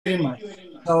very much.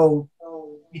 So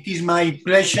it is my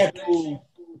pleasure to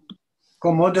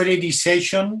co-moderate this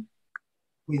session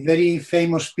with very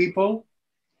famous people,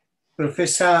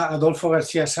 Professor Adolfo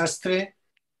García-Sastre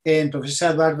and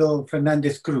Professor Eduardo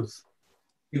Fernández-Cruz.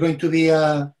 It's going to be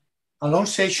a long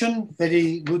session,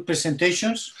 very good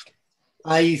presentations.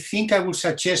 I think I would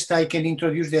suggest I can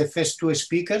introduce the first two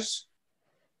speakers.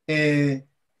 And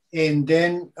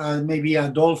then maybe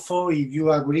Adolfo, if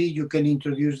you agree, you can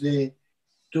introduce the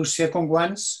two second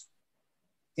ones.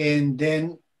 And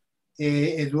then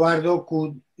Eduardo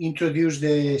could introduce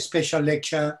the special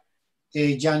lecture,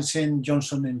 Janssen,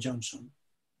 Johnson & Johnson.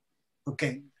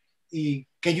 Okay.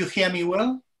 Can you hear me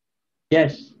well?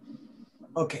 Yes.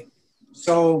 Okay.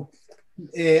 So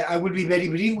I will be very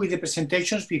brief with the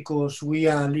presentations because we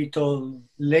are a little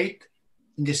late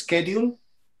in the schedule.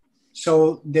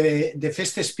 So the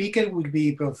first speaker will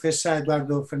be Professor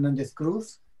Eduardo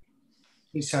Fernández-Cruz.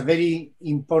 He's a very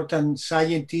important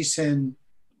scientist and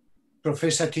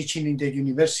professor teaching in the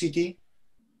university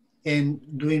and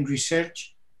doing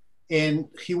research. And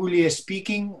he will be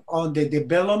speaking on the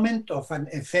development of an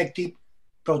effective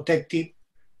protective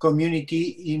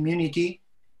community immunity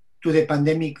to the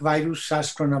pandemic virus,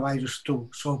 SARS-CoV-2.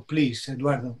 So please,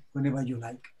 Eduardo, whenever you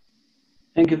like.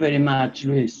 Thank you very much,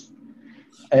 Luis.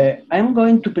 I'm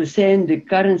going to present the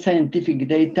current scientific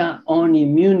data on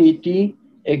immunity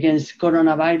against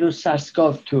coronavirus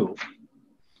SARS-CoV-2.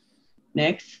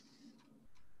 Next.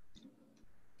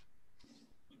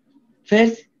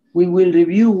 First, we will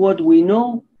review what we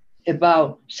know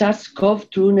about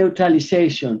SARS-CoV-2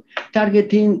 neutralization,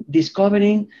 targeting,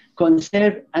 discovering,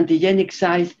 conserve antigenic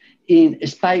sites in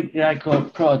spike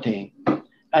glycoprotein.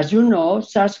 As you know,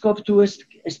 SARS-CoV-2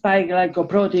 spike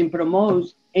glycoprotein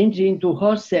promotes entry into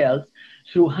host cells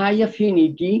through high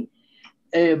affinity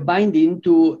binding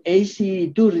to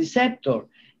ACE2 receptor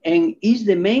and is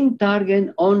the main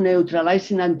target on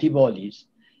neutralizing antibodies.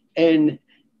 And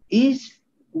is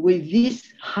with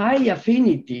this high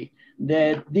affinity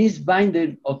that this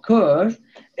binding occurs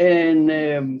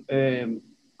and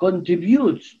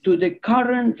contributes to the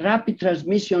current rapid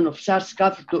transmission of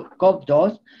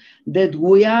SARS-CoV-2 that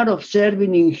we are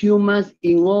observing in humans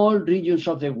in all regions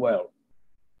of the world.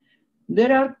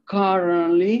 There are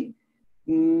currently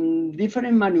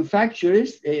different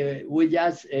manufacturers. We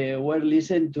just were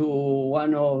listening to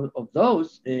one of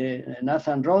those,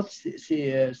 Nathan Roth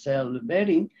cell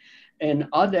bearing, and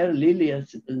other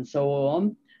Lilies and so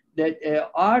on, that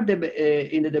are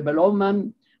in the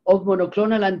development of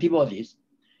monoclonal antibodies.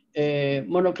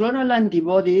 Monoclonal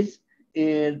antibodies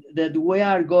that we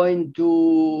are going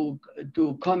to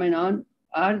comment on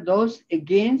are those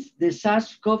against the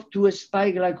SARS-CoV-2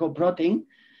 spike glycoprotein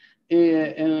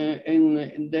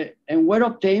and were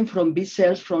obtained from B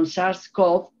cells from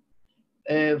SARS-CoV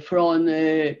from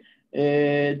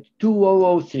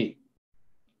 2003.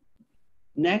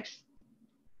 Next.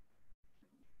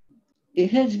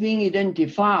 It has been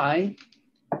identified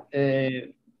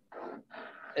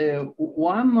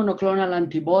one monoclonal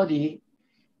antibody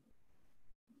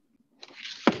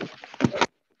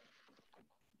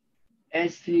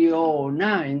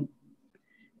S309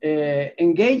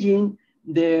 engaging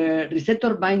the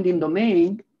receptor binding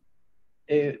domain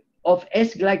of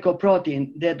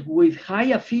S-glycoprotein that with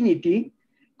high affinity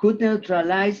could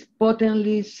neutralize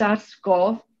potently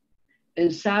SARS-CoV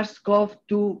and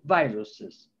SARS-CoV-2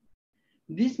 viruses.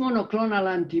 This monoclonal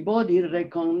antibody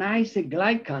recognizes a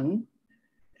glycan,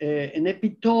 an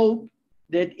epitope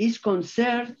that is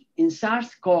conserved in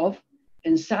SARS-CoV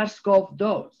and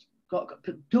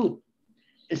SARS-CoV-2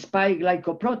 spike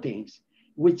glycoproteins,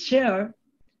 which share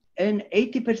an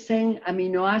 80%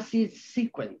 amino acid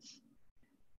sequence.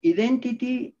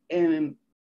 Identity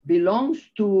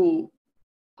belongs to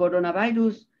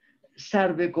coronavirus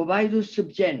sarbecovirus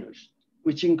subgenus,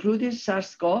 which included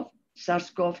SARS-CoV,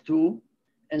 SARS-CoV-2,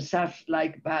 and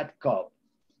SARS-like bad CoV.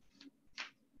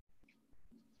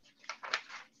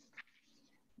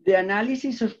 The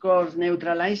analysis of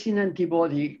cross-neutralizing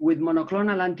antibody with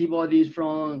monoclonal antibodies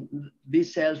from B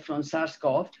cells from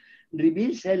SARS-CoV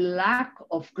reveals a lack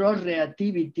of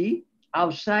cross-reactivity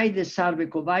outside the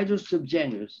sarbecovirus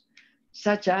subgenus,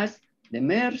 such as the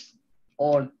MERS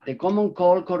or the common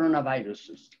cold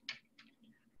coronaviruses.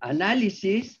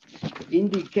 Analysis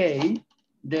indicate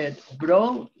that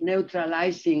broad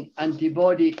neutralizing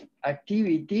antibody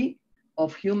activity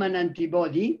of human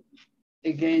antibody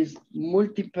against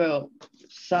multiple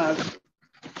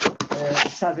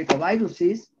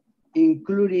sarbecoviruses,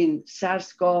 including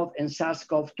SARS-CoV and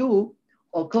SARS-CoV-2,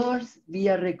 occurs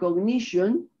via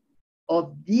recognition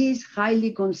of these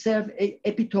highly conserved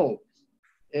epitopes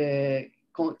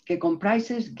que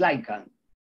comprises glycan.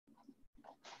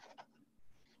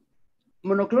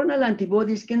 monoclonal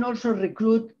antibodies can also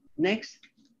recruit next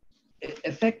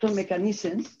effector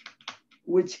mechanisms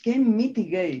which can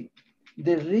mitigate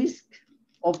the risk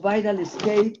of viral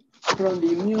escape from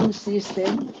the immune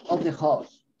system of the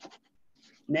host.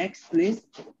 Next, please.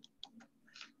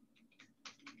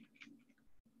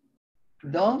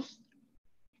 Those,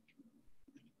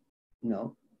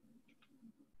 no.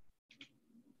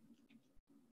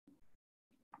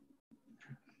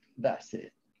 That's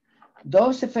it.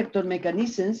 Those effector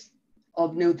mechanisms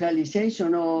of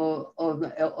neutralization or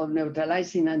of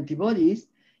neutralizing antibodies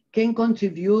can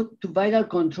contribute to viral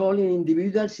control in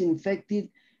individuals infected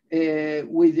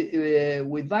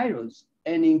with virus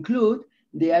and include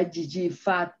the IgG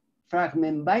fat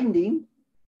fragment binding.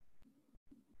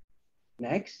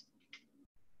 Next.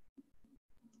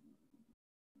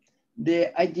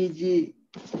 The IgG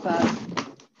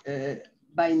fat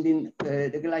binding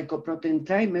the glycoprotein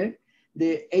trimer,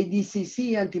 the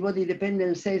ADCC,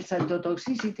 antibody-dependent cell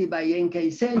cytotoxicity by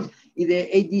NK cells, and the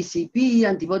ADCP,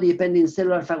 antibody-dependent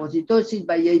cellular phagocytosis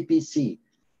by APC.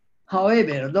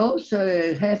 However, those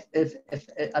have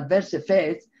adverse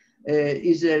effects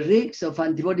is a risk of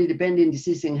antibody-dependent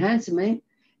disease enhancement,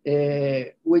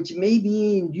 which may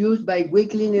be induced by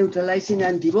weakly neutralizing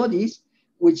antibodies,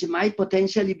 which might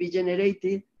potentially be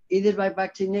generated either by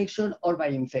vaccination or by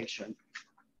infection.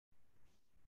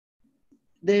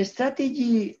 The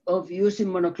strategy of using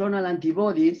monoclonal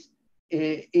antibodies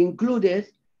included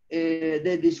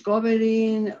the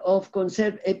discovering of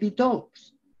conserved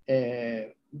epitopes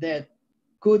that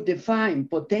could define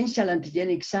potential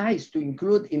antigenic sites to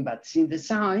include in vaccine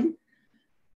design,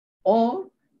 or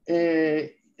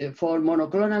for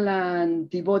monoclonal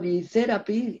antibody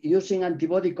therapy using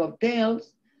antibody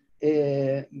cocktails,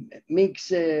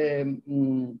 mix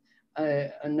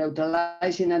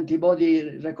neutralizing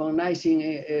antibody recognizing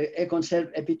a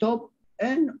conserved epitope,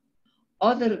 and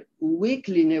other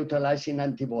weakly neutralizing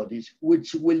antibodies,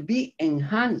 which will be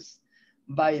enhanced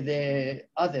by the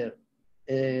other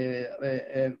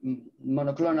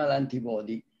monoclonal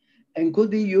antibody, and could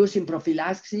be used in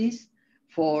prophylaxis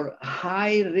for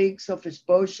high risks of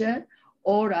exposure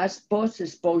or as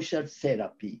post-exposure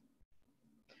therapy.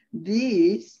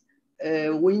 These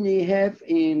we have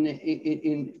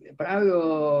in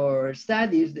prior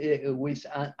studies with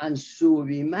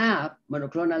ansuvimab,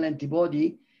 monoclonal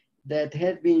antibody, that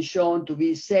has been shown to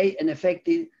be safe and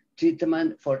effective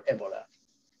treatment for Ebola.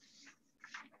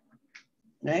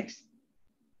 Next.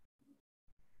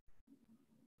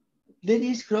 There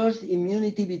is cross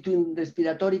immunity between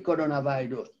respiratory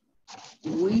coronavirus.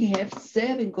 We have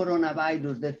 7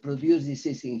 coronavirus that produce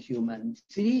disease in humans.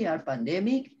 3 are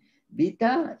pandemic,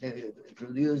 beta,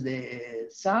 produce the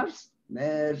SARS,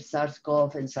 MERS,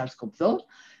 SARS-CoV, and SARS-CoV-2.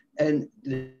 And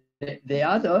the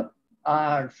other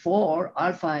are 4,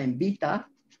 alpha and beta,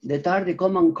 that are the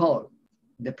common cold.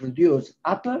 They produce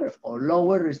upper or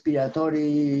lower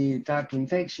respiratory tract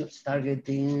infections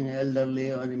targeting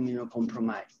elderly or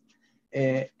immunocompromised.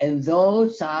 And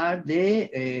those are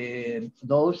the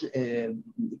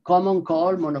common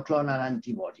cold monoclonal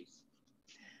antibodies.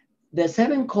 The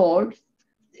 7 colds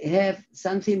have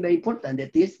something very important,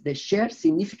 that is the shared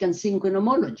significant sync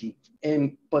homology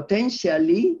and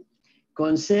potentially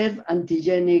conserve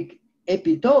antigenic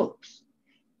epitopes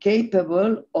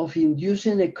capable of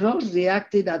inducing a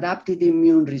cross-reactive adaptive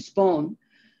immune response,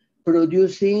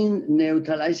 producing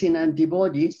neutralizing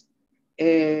antibodies,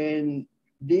 and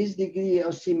this degree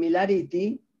of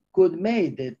similarity could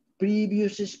make the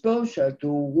previous exposure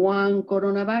to one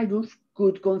coronavirus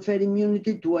could confer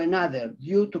immunity to another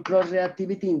due to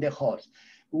cross-reactivity in the host.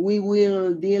 We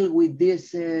will deal with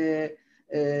this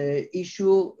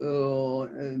issue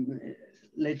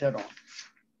later on.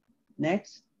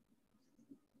 Next.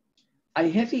 I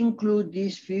have included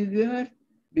this figure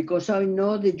because I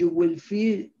know that you will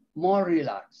feel more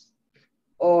relaxed,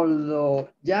 although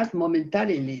just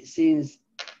momentarily, since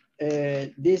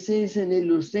this is an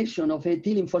illustration of a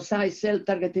T lymphocyte cell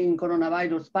targeting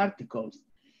coronavirus particles.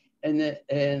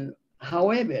 And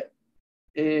however,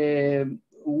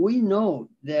 we know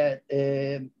that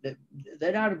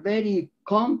there are very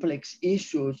complex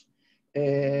issues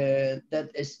that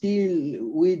still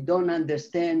we don't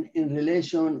understand in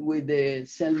relation with the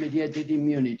cell-mediated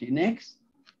immunity. Next.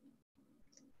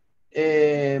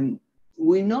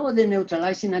 We know the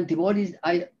neutralizing antibodies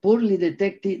are poorly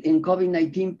detected in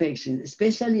COVID-19 patients,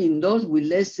 especially in those with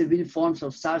less severe forms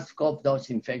of SARS-CoV-2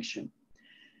 infection.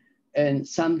 And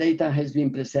some data has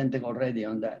been presented already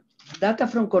on that. Data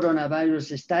from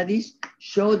coronavirus studies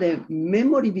show that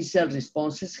memory B-cell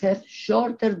responses have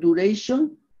shorter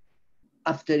duration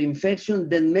after infection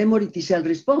than memory T-cell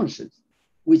responses.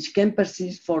 which can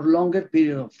persist for longer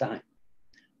period of time.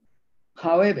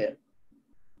 However,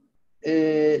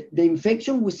 the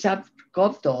infection with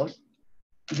SARS-CoV-2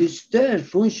 disturbs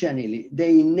functionally the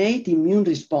innate immune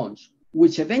response,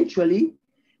 which eventually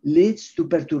leads to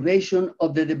perturbation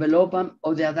of the development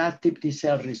of the adaptive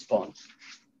T-cell response.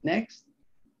 Next.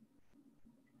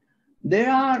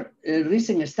 There are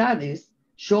recent studies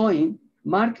showing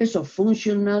markers of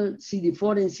functional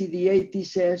CD4 and CD8 T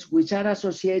cells which are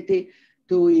associated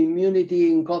to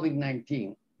immunity in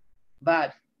COVID-19.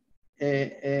 But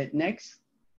next.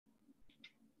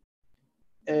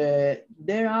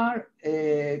 There are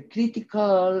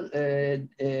critical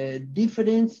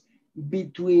difference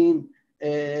between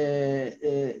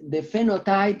the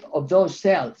phenotype of those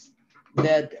cells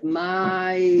that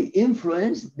might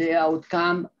influence the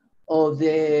outcome of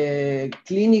the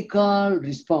clinical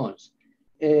response.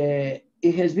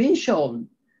 It has been shown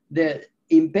that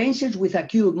in patients with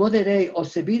acute, moderate, or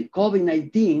severe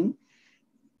COVID-19,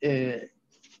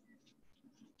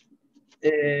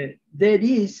 there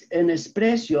is an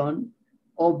expression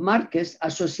of markers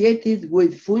associated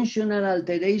with functional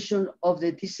alteration of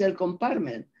the T-cell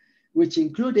compartment, which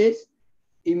included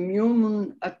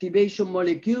immune activation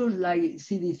molecules like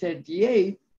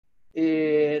CD38,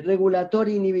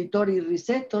 regulatory inhibitory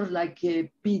receptors like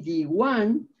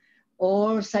PD-1,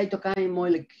 or cytokine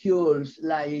molecules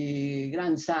like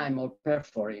granzyme or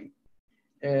perforin.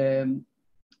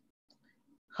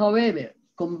 However,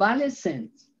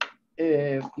 convalescent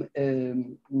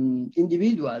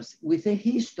individuals with a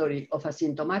history of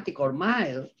asymptomatic or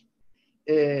mild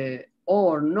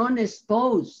or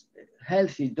non-exposed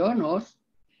healthy donors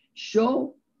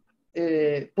show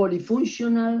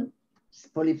polyfunctional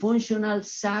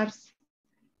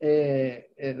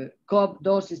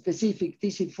SARS-CoV-2 specific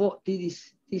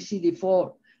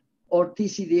TCD4 or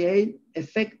TCD8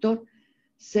 effector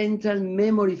central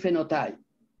memory phenotype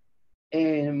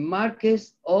and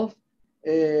markers of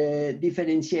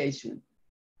differentiation,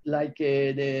 like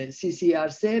the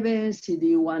CCR7,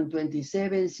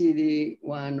 CD127,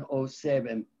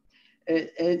 CD107.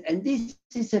 And this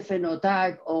is a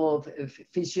phenotype of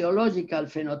physiological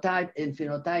phenotype and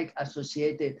phenotype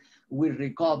associated with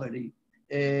recovery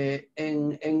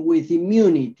and with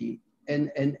immunity. And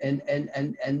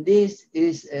this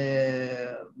is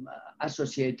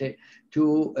associated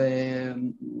to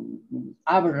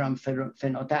aberrant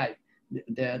phenotype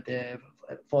that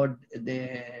for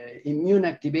the immune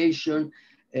activation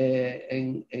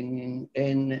and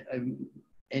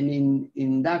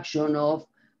induction of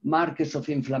markers of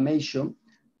inflammation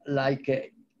like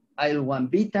IL-1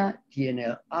 beta,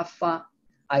 TNF alpha,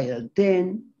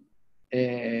 IL-10,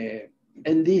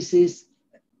 and this is,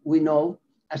 we know,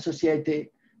 associated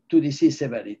to disease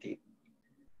severity.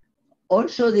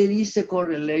 Also, there is a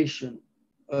correlation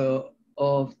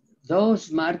of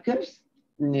those markers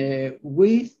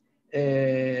with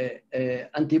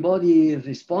antibody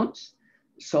response.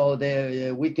 So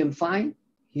we can find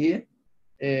here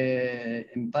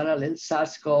in parallel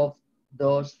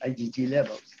SARS-CoV-2 IgG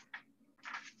levels.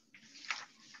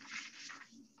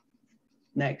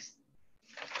 Next.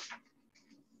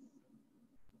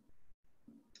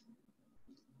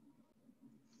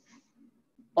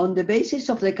 On the basis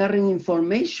of the current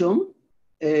information,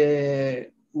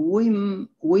 we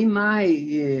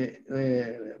might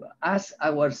ask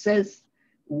ourselves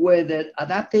whether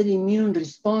adapted immune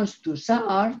response to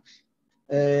SARS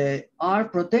are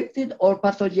protected or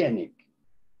pathogenic.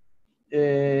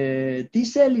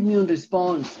 T-cell immune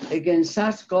response against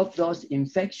SARS-CoV-2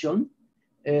 infection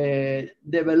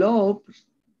develops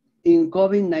in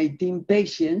COVID-19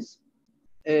 patients,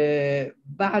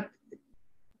 but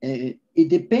it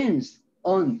depends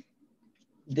on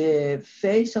the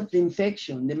phase of the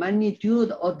infection, the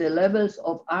magnitude of the levels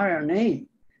of RNA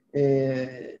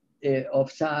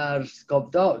of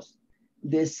SARS-CoV-2,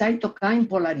 the cytokine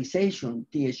polarization,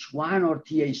 Th1 or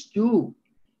Th2,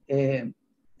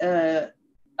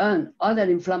 and other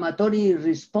inflammatory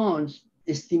response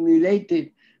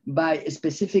stimulated by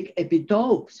specific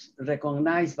epitopes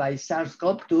recognized by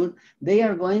SARS-CoV-2, they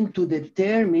are going to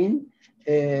determine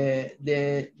the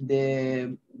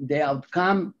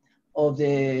outcome of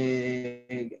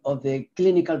the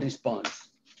clinical response.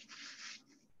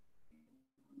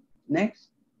 Next.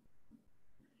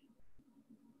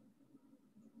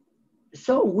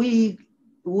 So we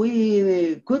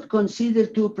could consider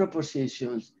two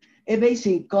propositions. A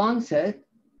basic concept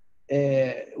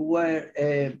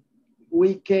where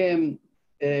we can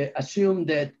assume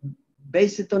that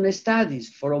based on studies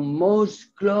from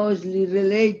most closely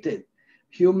related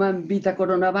human beta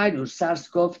coronavirus,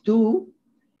 SARS-CoV-2,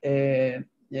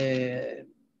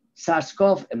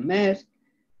 SARS-CoV and MERS,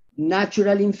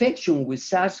 natural infection with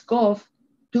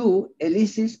SARS-CoV-2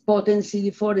 elicits potent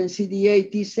CD4 and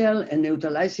CD8 T cell and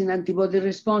neutralizing antibody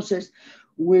responses,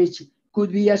 which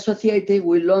could be associated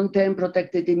with long-term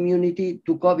protected immunity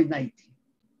to COVID-19.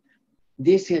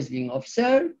 This has been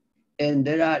observed, and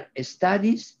there are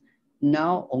studies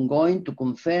now ongoing to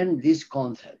confirm this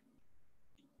concept.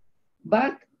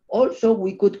 But also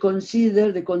we could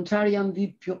consider the contrarian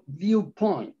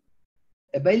viewpoint.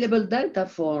 Available data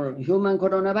for human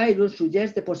coronavirus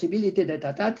suggests the possibility that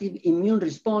adaptive immune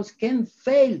response can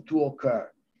fail to occur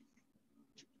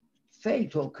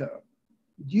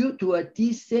due to a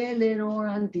T cell or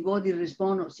antibody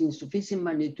response in sufficient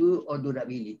magnitude or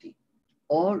durability,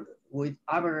 or with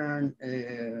aberrant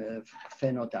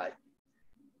phenotype.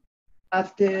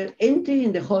 After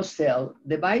entering the host cell,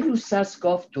 the virus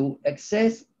SARS-CoV-2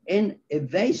 exerts an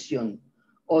evasion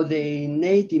of the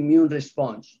innate immune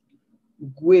response,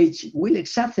 which will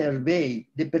exacerbate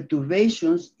the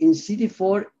perturbations in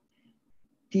CD4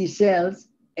 T cells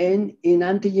and in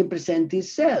antigen-presenting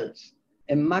cells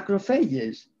and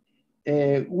macrophages,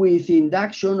 with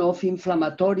induction of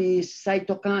inflammatory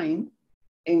cytokine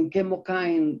and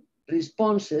chemokine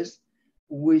responses,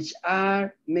 which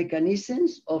are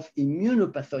mechanisms of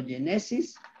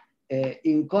immunopathogenesis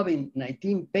in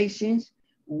COVID-19 patients,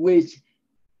 which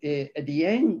at the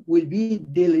end will be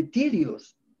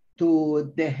deleterious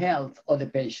to the health of the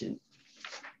patient.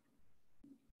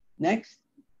 Next.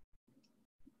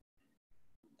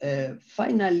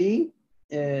 Finally,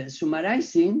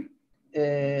 summarizing,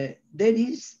 there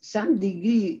is some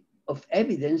degree of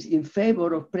evidence in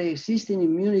favor of pre-existing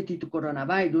immunity to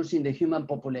coronavirus in the human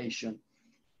population.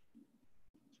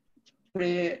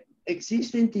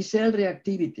 Pre-existing T-cell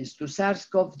reactivities to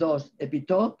SARS-CoV-2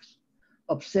 epitopes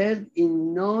observed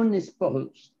in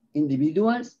non-exposed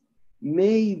individuals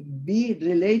may be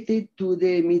related to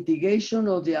the mitigation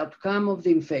of the outcome of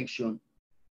the infection,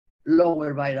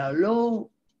 lower viral load,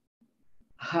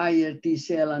 higher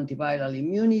T-cell antiviral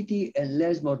immunity, and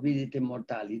less morbidity and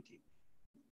mortality.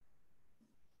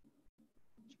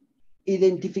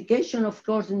 Identification of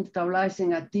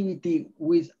cross-neutralizing activity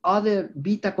with other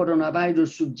beta coronavirus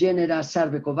subgenera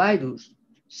sarbecovirus,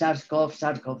 SARS-CoV,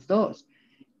 SARS-CoV-2,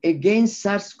 against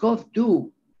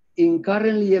SARS-CoV-2 in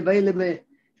currently available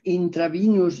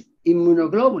intravenous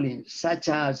immunoglobulins, such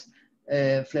as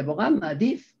flebogamma,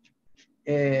 DIF.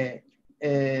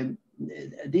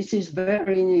 This is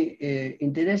very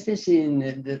interesting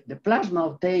in the plasma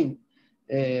obtained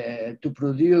to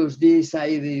produce this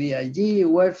IVIG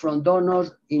work from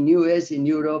donors in US, in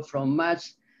Europe from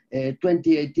March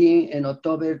 2018 and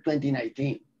October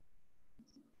 2019.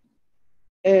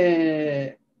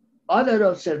 Other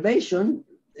observation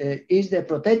is the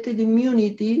protected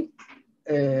immunity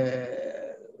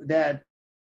that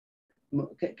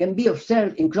can be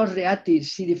observed in cross-reactive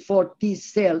CD4 T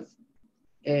cells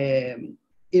in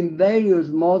various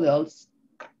models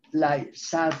like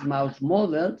SARS mouse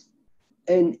models,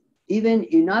 and even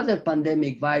in other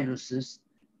pandemic viruses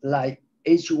like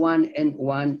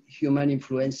H1N1 human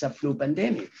influenza flu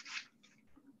pandemic.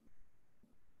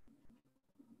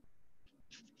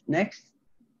 Next,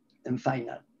 and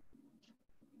final.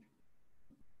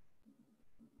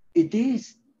 It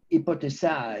is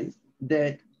hypothesized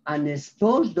that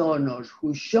unexposed donors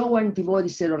who show antibody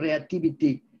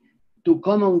seroreactivity to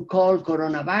common cold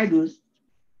coronavirus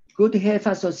could have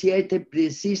associated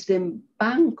pre-existing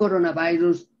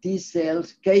pan-coronavirus T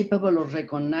cells capable of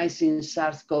recognizing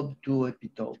SARS-CoV-2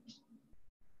 epitopes.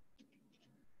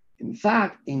 In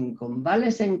fact, in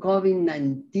convalescent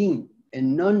COVID-19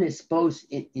 and non-exposed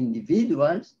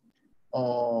individuals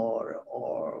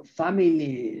or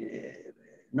family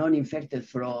non-infected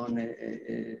from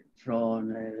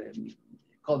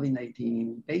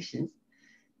COVID-19 patients,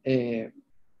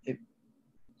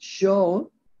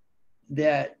 show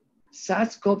that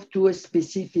SARS-CoV-2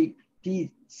 specific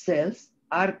T cells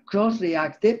are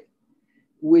cross-reactive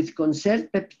with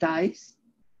conserved peptides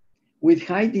with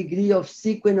high degree of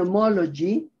sequence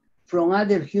homology from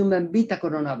other human beta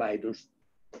coronavirus.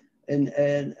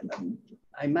 And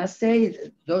I must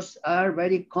say those are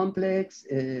very complex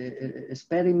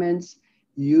experiments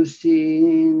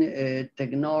using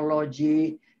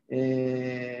technology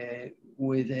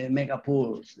with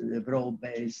megapools, the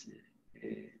broad-based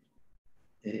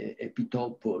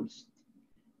epitope pools.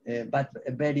 But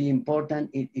very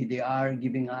important, they are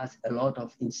giving us a lot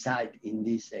of insight in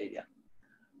this area.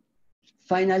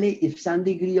 Finally, if some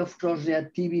degree of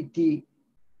cross-reactivity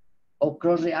or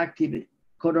cross-reactive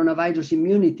coronavirus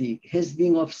immunity has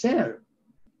been observed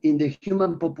in the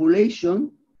human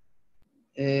population,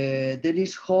 there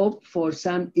is hope for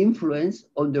some influence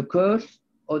on the course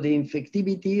of the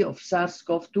infectivity of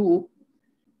SARS-CoV-2,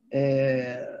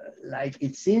 like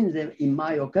it seems that it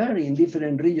might occur in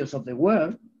different regions of the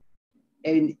world,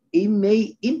 and it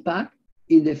may impact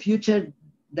in the future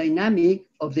dynamic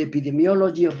of the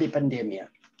epidemiology of the pandemic.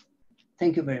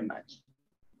 Thank you very much.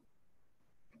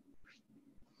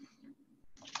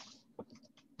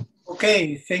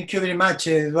 Okay, thank you very much,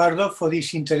 Eduardo, for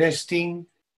this interesting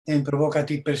and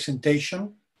provocative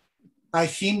presentation. I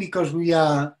think because we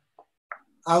are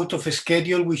out of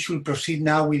schedule, we should proceed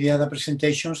now with the other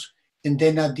presentations, and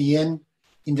then at the end,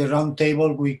 in the round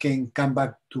table, we can come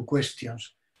back to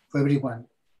questions for everyone.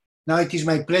 Now it is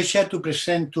my pleasure to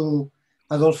present to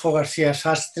Adolfo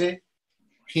García-Sastre.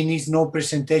 He needs no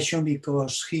presentation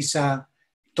because he's a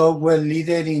top world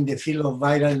leader in the field of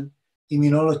viral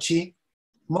immunology,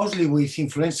 mostly with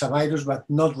influenza virus, but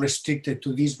not restricted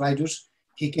to this virus.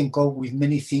 He can cope with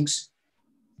many things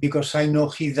because I know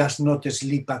he does not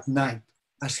sleep at night.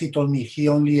 As he told me, he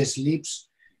only sleeps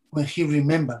when he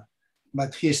remembers,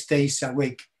 but he stays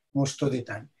awake most of the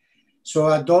time.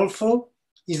 So Adolfo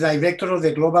is director of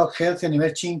the Global Health and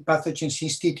Emerging Pathogens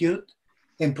Institute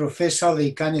and professor of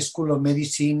the Icahn School of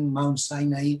Medicine, Mount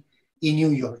Sinai in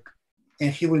New York.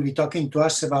 And he will be talking to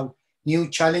us about new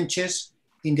challenges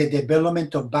in the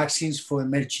development of vaccines for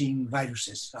emerging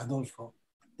viruses. Adolfo,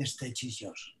 the stage is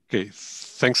yours. Okay,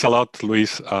 thanks a lot,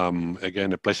 Luis.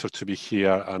 Again, a pleasure to be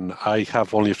here. And I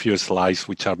have only a few slides,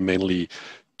 which are mainly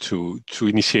to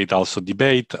initiate also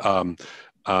debate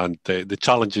and the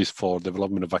challenges for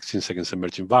development of vaccines against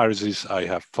emerging viruses. I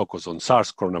have focused on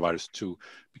SARS coronavirus 2,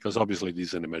 because obviously this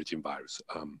is an emerging virus.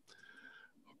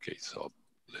 Okay, so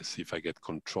let's see if I get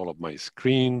control of my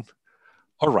screen.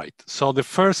 All right, so the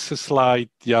first slide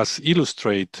just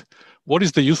illustrates what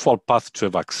is the usual path to a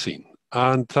vaccine.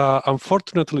 And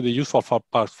unfortunately, the usual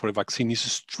path for a vaccine is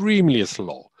extremely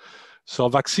slow. So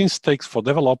vaccines takes for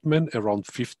development around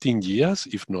 15 years,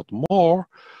 if not more,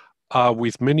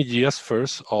 with many years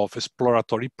first of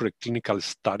exploratory preclinical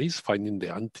studies, finding the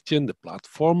antigen, the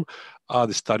platform,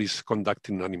 the studies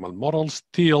conducted in animal models,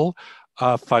 till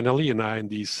finally an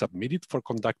IND is submitted for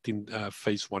conducting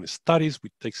phase 1 studies,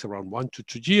 which takes around 1 to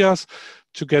 2 years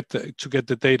to get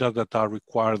the data that are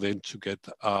required then to get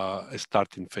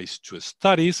starting phase 2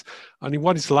 studies. And if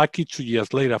one is lucky, 2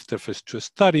 years later after phase 2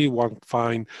 study, one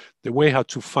find the way how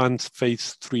to fund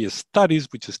phase 3 studies,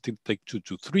 which still take 2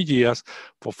 to 3 years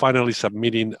for finally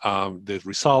submitting the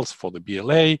results for the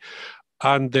BLA.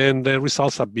 And then the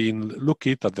results have been looked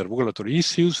at the regulatory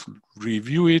issues,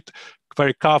 review it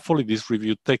very carefully. This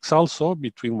review takes also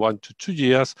between 1 to 2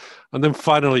 years. And then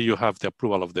finally, you have the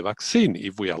approval of the vaccine,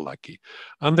 if we are lucky.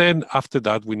 And then after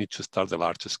that, we need to start the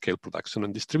larger scale production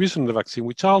and distribution of the vaccine,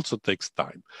 which also takes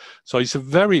time. So it's a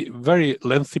very, very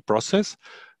lengthy process.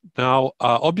 Now,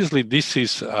 obviously, this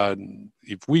is,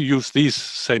 if we use this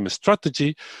same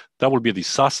strategy, that will be a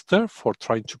disaster for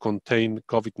trying to contain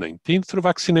COVID-19 through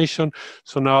vaccination.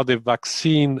 So now the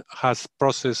vaccine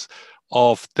process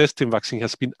of testing vaccine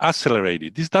has been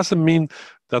accelerated. This doesn't mean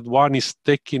that one is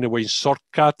taking away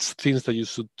shortcuts, things that you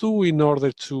should do in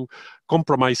order to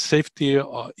compromise safety,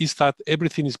 is that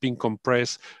everything is being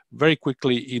compressed very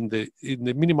quickly in the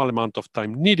minimal amount of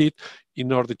time needed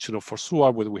in order to know for sure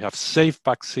whether we have safe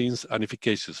vaccines and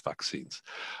efficacious vaccines.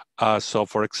 So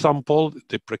for example,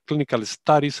 the preclinical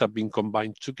studies have been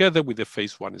combined together with the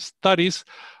phase 1 studies.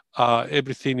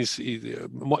 Everything is, a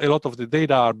lot of the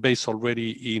data are based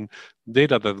already in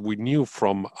data that we knew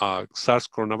from SARS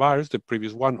coronavirus, the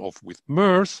previous one with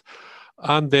MERS.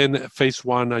 And then phase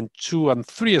 1 and 2 and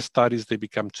 3 studies, they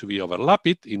become to be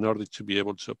overlapped in order to be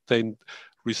able to obtain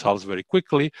results very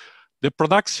quickly. The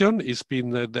production is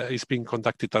being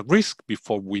conducted at risk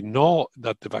before we know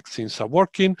that the vaccines are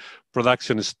working.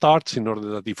 Production starts in order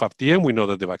that if at the end we know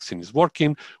that the vaccine is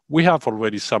working, we have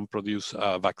already some produced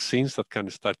vaccines that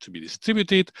can start to be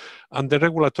distributed. And the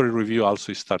regulatory review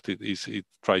also it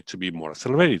tried to be more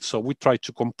accelerated. So we try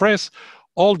to compress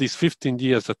all these 15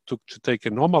 years that took to take a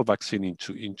normal vaccine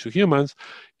into humans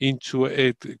into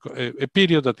a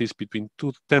period that is between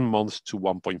 10 months to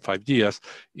 1.5 years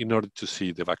in order to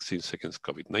see the vaccines against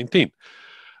COVID-19.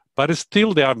 But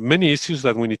still, there are many issues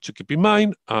that we need to keep in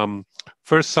mind.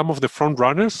 First, some of the front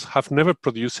runners have never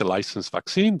produced a licensed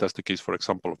vaccine. That's the case, for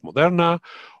example, of Moderna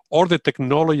or the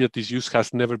technology that is used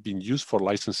has never been used for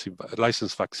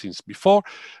licensed vaccines before.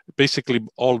 Basically,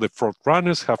 all the front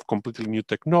runners have completely new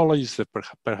technologies,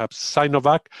 perhaps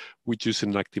Sinovac, which is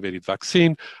an activated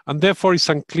vaccine, and therefore it's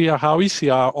unclear how easy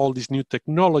are all these new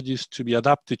technologies to be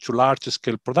adapted to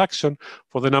large-scale production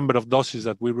for the number of doses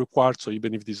that we require. So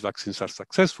even if these vaccines are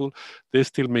successful, they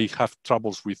still may have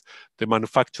troubles with the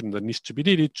manufacturing that needs to be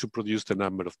needed to produce the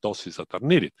number of doses that are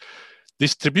needed.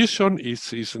 Distribution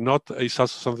is also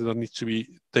something that needs to be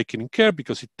taken in care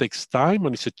because it takes time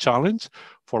and it's a challenge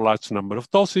for a large number of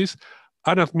doses.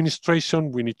 And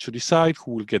administration, we need to decide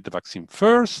who will get the vaccine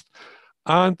first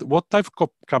and what type of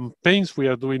campaigns we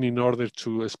are doing in order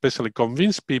to especially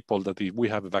convince people that if we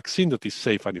have a vaccine that is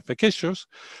safe and efficacious,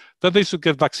 that they should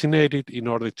get vaccinated in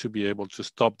order to be able to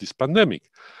stop this pandemic.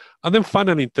 And then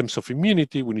finally, in terms of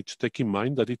immunity, we need to take in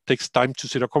mind that it takes time to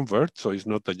seroconvert. So it's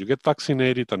not that you get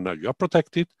vaccinated and now you are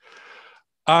protected.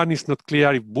 And it's not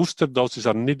clear if booster doses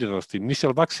are needed as the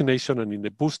initial vaccination, and in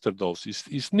the booster dose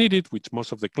is needed, which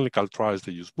most of the clinical trials,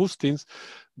 they use boostings,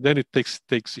 then it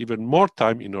takes even more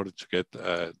time in order to get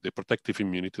the protective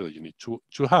immunity that you need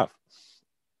to have.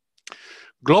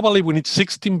 Globally, we need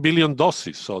 16 billion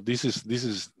doses. So this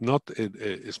is not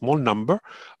a small number.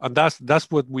 And that's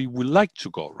what we would like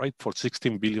to go, right, for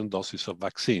 16 billion doses of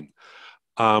vaccine.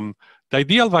 The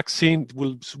ideal vaccine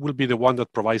will be the one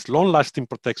that provides long-lasting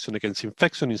protection against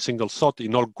infection in single shot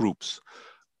in all groups.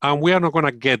 And we are not going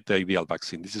to get the ideal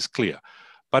vaccine. This is clear.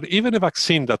 But even a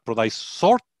vaccine that provides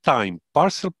short-time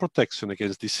partial protection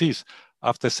against disease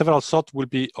after several shots will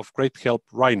be of great help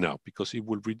right now because it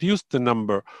will reduce the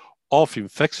number of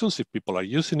infections if people are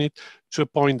using it to a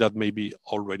point that may be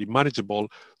already manageable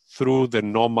through the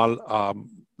normal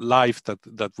life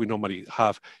that we normally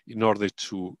have in order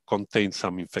to contain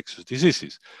some infectious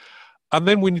diseases. And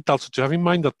then we need also to have in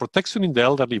mind that protection in the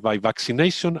elderly by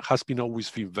vaccination has always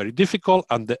been very difficult,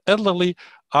 and the elderly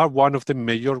are one of the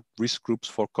major risk groups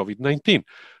for COVID-19.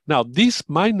 Now, this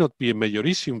might not be a major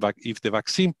issue if the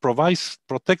vaccine provides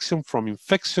protection from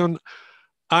infection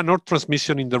and or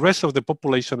transmission in the rest of the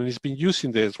population, and it's been used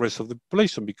in the rest of the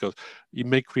population because it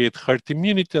may create herd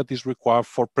immunity that is required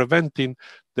for preventing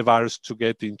the virus to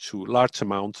get into large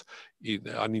amounts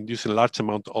and inducing a large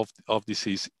amount of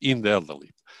disease in the elderly.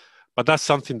 But that's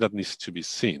something that needs to be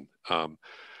seen.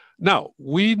 Now,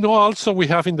 we know also we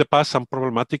have in the past some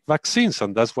problematic vaccines,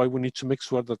 and that's why we need to make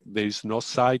sure that there is no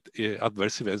side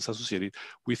adverse events associated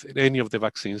with any of the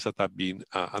vaccines that have been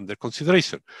under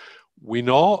consideration. We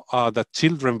know that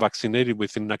children vaccinated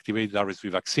with an inactivated RSV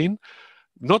vaccine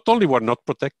not only were not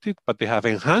protected, but they have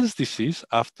enhanced disease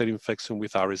after infection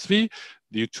with RSV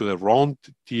due to the wrong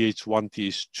Th1,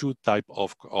 Th2 type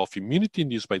of immunity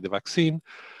induced by the vaccine.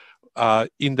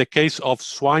 In the case of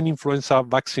swine influenza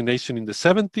vaccination in the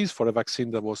 70s for a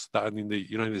vaccine that was done in the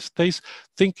United States,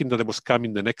 thinking that it was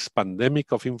coming the next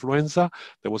pandemic of influenza,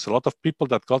 there was a lot of people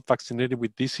that got vaccinated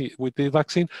with the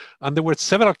vaccine, and there were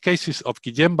several cases of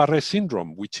Guillain-Barré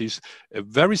syndrome, which is a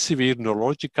very severe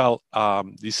neurological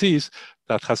disease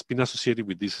that has been associated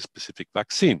with this specific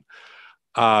vaccine.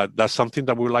 That's something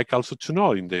that we would like also to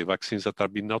know in the vaccines that are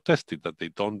being now tested, that they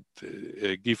don't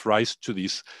give rise to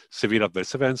these severe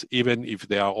adverse events, even if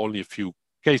there are only a few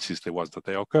cases, the ones that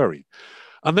are occurring.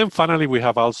 And then finally, we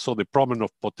have also the problem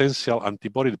of potential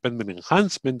antibody-dependent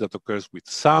enhancement that occurs with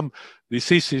some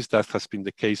diseases. That has been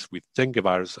the case with dengue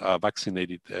virus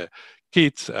vaccinated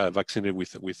kids vaccinated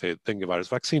with a dengue virus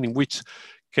vaccine, in which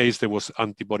case there was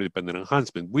antibody-dependent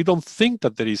enhancement. We don't think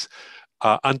that there is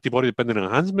antibody-dependent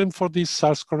enhancement for this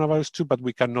SARS coronavirus 2, but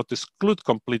we cannot exclude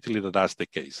completely that that's the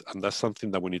case. And that's something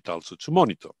that we need also to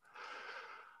monitor.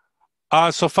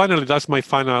 So finally, that's my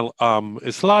final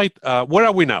slide. Where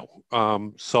are we now?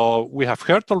 So we have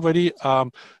heard already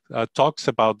talks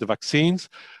about the vaccines.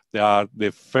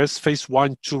 The first phase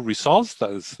 1-2 results,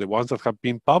 that's the ones that have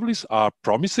been published, are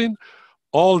promising.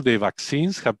 All the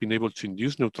vaccines have been able to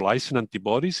induce neutralizing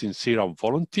antibodies in serum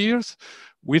volunteers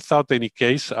without any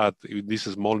case in this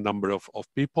small number of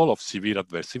people of severe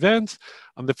adverse events.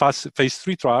 And the phase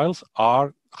 3 trials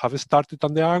have started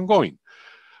and they are ongoing.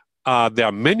 There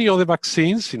are many other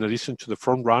vaccines in addition to the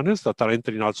front runners that are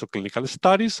entering also clinical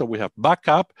studies. So we have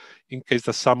backup in case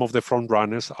that some of the front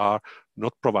runners are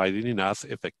not providing enough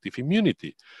effective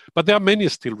immunity. But there are many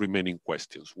still remaining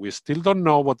questions. We still don't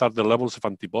know what are the levels of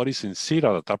antibodies in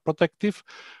sera that are protective.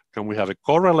 Can we have a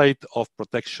correlate of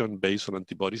protection based on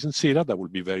antibodies in sera? That will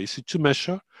be very easy to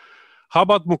measure. How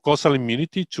about mucosal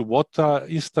immunity? To what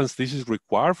instance this is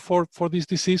required for this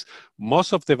disease?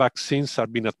 Most of the vaccines are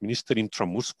being administered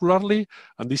intramuscularly,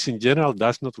 and this in general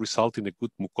does not result in a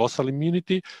good mucosal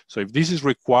immunity. So if this is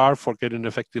required for getting an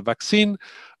effective vaccine,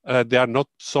 there are not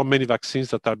so many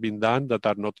vaccines that are being done that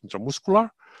are not intramuscular.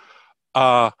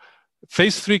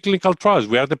 Phase 3 clinical trials,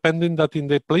 we are dependent that in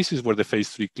the places where the phase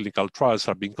 3 clinical trials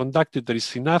are being conducted, there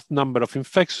is enough number of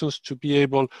infections to be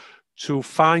able to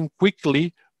find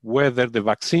quickly whether the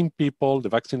vaccine people, the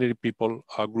vaccinated people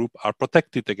group are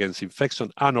protected against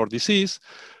infection and or disease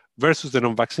versus the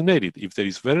non-vaccinated. If there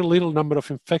is very little number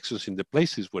of infections in the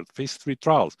places where phase 3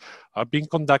 trials are being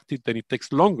conducted, then it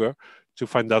takes longer to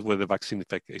find out whether the vaccine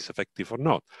is effective or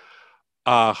not.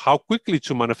 How quickly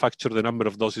to manufacture the number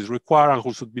of doses required and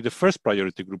who should be the first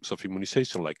priority groups of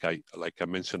immunization, like I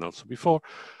mentioned also before.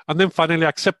 And then finally,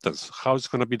 acceptance. How is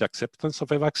going to be the acceptance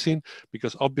of a vaccine?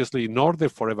 Because obviously, in order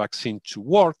for a vaccine to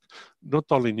work, not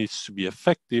only needs to be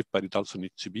effective, but it also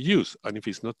needs to be used. And if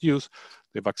it's not used,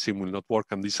 the vaccine will not work.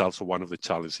 And this is also one of the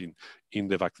challenges in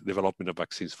the development of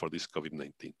vaccines for this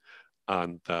COVID-19.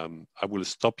 And I will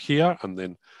stop here, and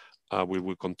then we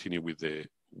will continue with the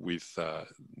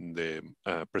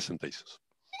presentations.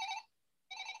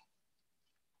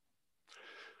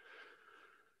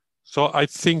 So I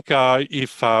think if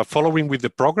following with the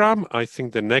program, I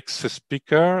think the next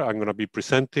speaker, I'm going to be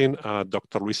presenting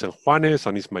Dr. Luis Enjuanes,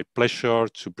 and it's my pleasure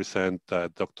to present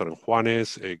Dr.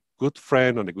 Enjuanes, a good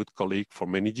friend and a good colleague for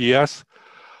many years.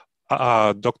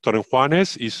 Dr.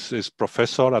 Enjuanes is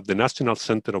professor at the National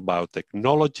Center of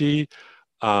Biotechnology,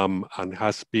 and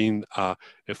has been a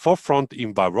forefront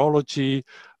in virology.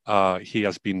 He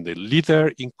has been the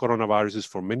leader in coronaviruses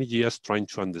for many years, trying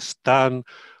to understand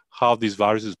how these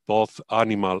viruses, both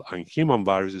animal and human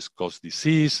viruses, cause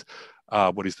disease,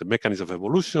 what is the mechanism of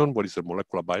evolution, what is the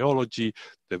molecular biology,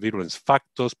 the virulence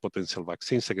factors, potential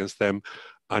vaccines against them,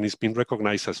 and he's been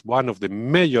recognized as one of the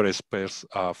major experts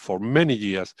for many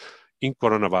years in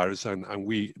coronavirus, and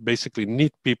we basically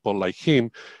need people like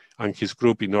him and his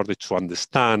group in order to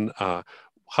understand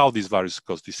how these viruses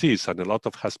cause disease. And a lot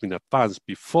of has been advanced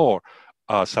before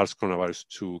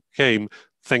SARS-CoV-2 came,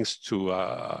 thanks to,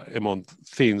 among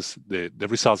things, the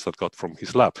results that got from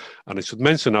his lab. And I should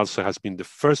mention also has been the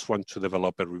first one to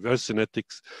develop a reverse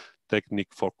genetics technique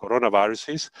for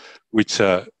coronaviruses, which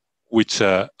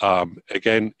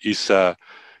again is a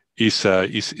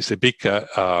big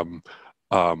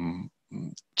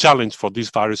challenge for these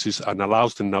viruses and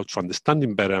allows them now to understand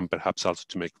them better and perhaps also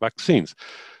to make vaccines.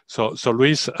 So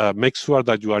Luis, make sure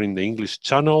that you are in the English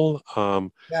channel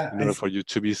in order for you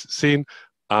to be seen.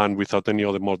 And without any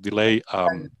other more delay,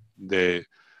 the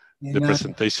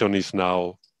presentation is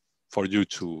now for you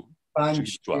to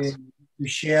give to us. To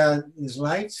share the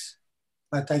slides,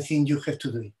 but I think you have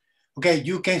to do it. Okay,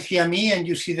 you can hear me and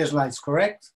you see the slides,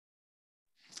 correct?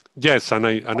 Yes, and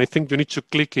I think you need to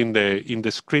click in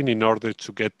the screen in order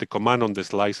to get the command on the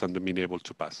slides and then being able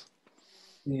to pass.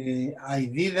 I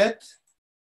did that.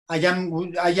 I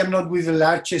am not with the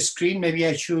largest screen. Maybe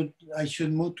I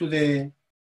should move to the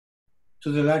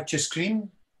largest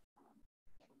screen.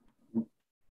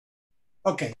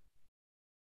 Okay.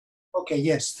 Okay.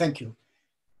 Yes. Thank you.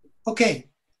 Okay.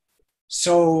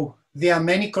 So there are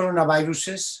many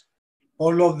coronaviruses,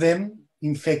 all of them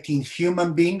infecting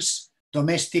human beings,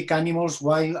 domestic animals,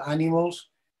 wild animals,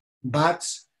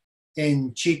 bats,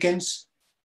 and chickens.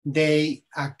 They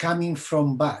are coming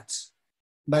from bats.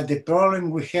 But the problem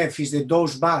we have is that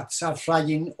those bats are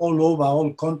flying all over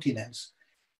all continents,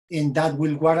 and that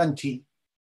will guarantee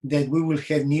that we will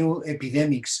have new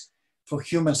epidemics for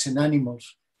humans and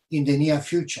animals in the near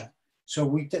future. So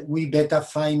we better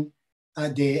find a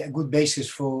good basis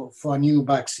for a new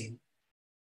vaccine.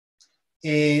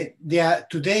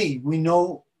 Today, we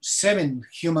know 7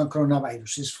 human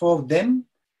coronaviruses. 4 of them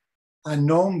are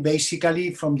known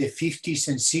basically from the 50s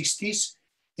and 60s,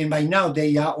 and by now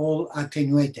they are all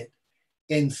attenuated.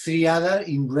 And 3 other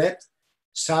in red,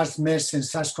 SARS, MERS, and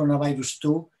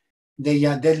SARS-CoV-2, they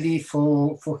are deadly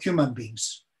for human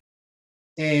beings.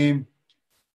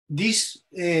 This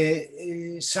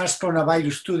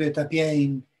SARS-CoV-2 that appeared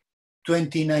in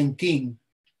 2019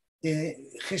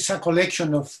 has a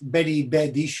collection of very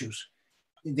bad issues.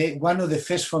 One of the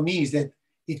first for me is that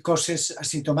it causes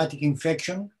asymptomatic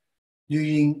infection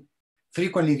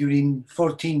frequently during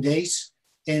 14 days,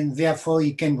 and therefore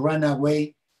it can run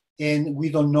away and we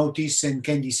don't notice and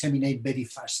can disseminate very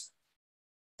fast.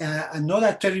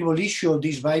 Another terrible issue of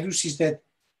this virus is that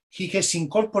he has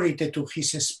incorporated to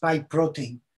his spike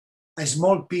protein a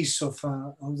small piece of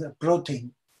the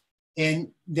protein,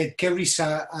 and that carries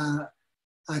a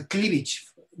cleavage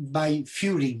by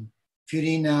furin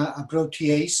a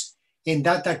protease, and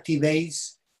that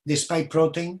activates the spike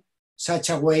protein such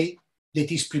a way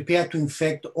that is prepared to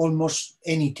infect almost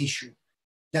any tissue.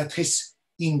 That has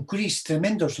increased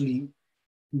tremendously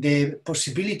the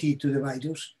possibility to the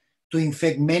virus to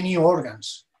infect many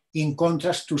organs, in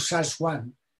contrast to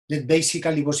SARS-1, that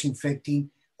basically was infecting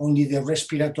only the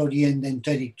respiratory and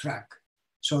enteric tract.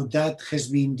 So that has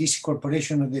been, this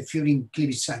incorporation of the furin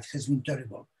cleavage site has been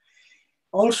terrible.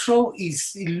 Also, it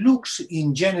looks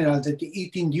in general that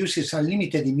it induces a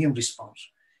limited immune response.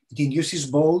 It induces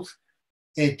both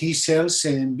T cells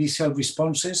and B cell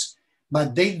responses,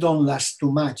 but they don't last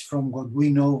too much from what we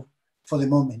know for the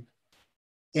moment.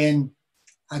 And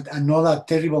another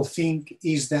terrible thing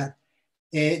is that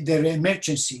the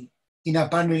emergency in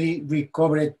apparently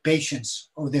recovered patients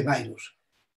of the virus,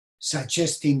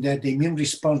 suggesting that the immune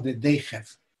response that they have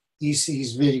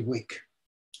is very weak.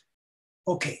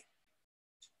 Okay.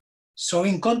 So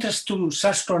in contrast to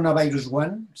SARS coronavirus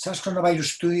 1, SARS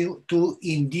coronavirus 2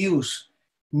 induce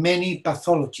many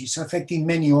pathologies affecting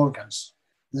many organs,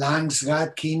 lungs,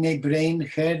 gut, kidney, brain,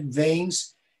 heart,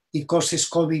 veins. It causes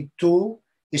COVID-2,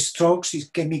 strokes,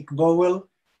 ischemic bowel,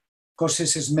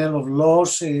 causes a smell of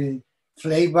loss,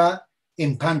 flavor,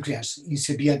 and pancreas in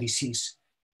severe disease.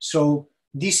 So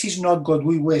this is not what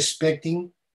we were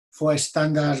expecting for a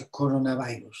standard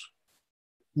coronavirus.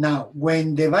 Now,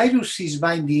 when the virus is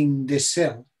binding the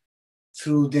cell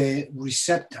through the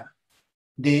receptor,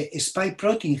 the spike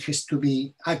protein has to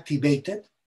be activated,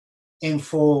 and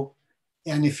for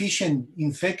an efficient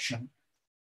infection,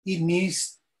 it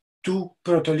needs 2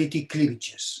 proteolytic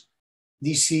cleavages.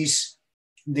 This is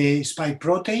the spike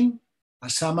protein, a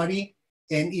summary,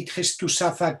 and it has to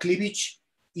suffer cleavage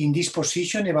in this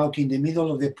position, about in the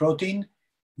middle of the protein,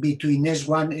 between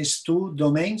S1, S2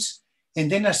 domains, and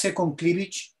then a second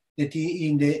cleavage that is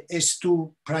in the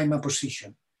S2 primer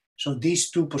position. So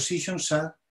these 2 positions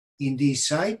are in this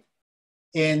side.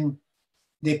 And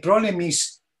the problem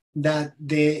is that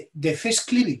the first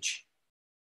cleavage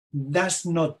does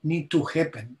not need to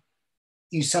happen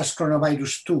in SARS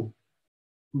coronavirus 2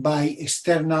 by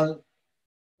external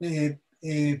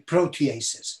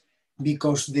proteases,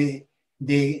 because the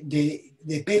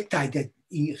peptide that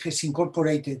has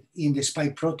incorporated in the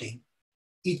spike protein,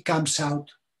 it comes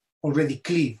out already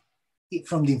cleaved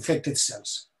from the infected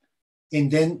cells. And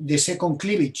then the second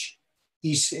cleavage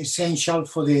is essential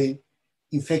for the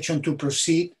infection to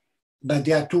proceed, but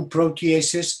there are 2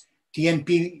 proteases,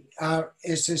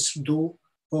 TMPRSS2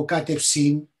 or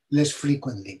cathepsin, less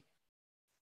frequently.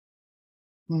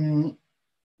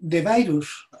 The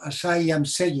virus, as I am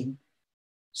saying,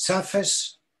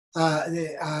 suffers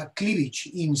a cleavage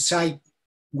inside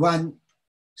S1,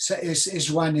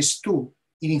 S2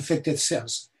 in infected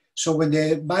cells. So when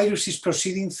the virus is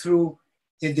proceeding through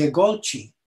the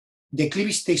Golgi, the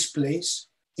cleavage takes place,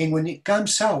 and when it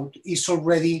comes out, it's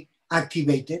already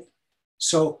activated,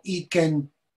 so it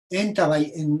can enter by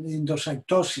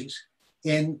endocytosis,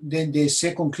 and then the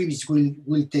second cleavage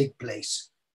will take place.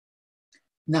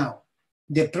 Now,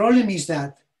 the problem is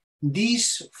that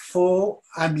these 4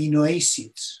 amino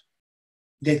acids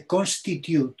that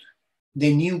constitute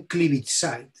the new cleavage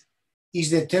site is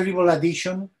the terrible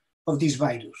addition of this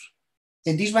virus.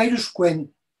 And this virus, when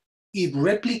it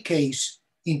replicates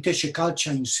in tissue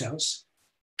culture in cells,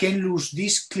 can lose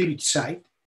this cleavage site.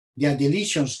 There are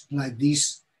deletions like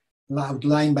this,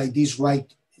 outlined by these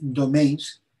white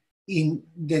domains,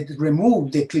 that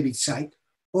remove the cleavage site,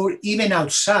 or even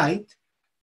outside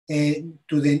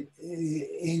to the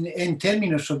end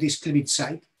terminus of this cleavage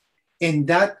site, and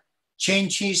that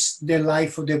changes the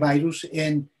life of the virus.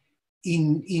 And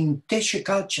in tissue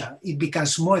culture, it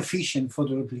becomes more efficient for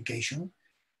the replication,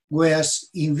 whereas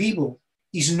in vivo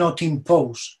is not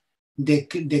imposed the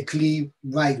cleave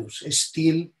virus.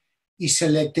 Still is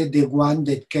selected the one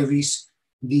that carries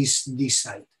this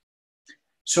site.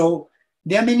 So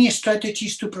there are many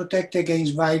strategies to protect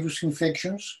against virus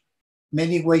infections,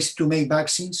 many ways to make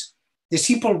vaccines. The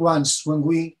simple ones, when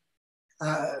we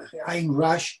are in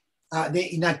rush, the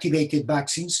inactivated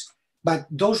vaccines, but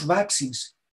those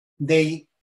vaccines, they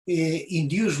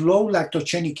induce low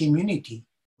lactogenic immunity,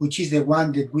 which is the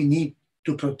one that we need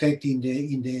to protect in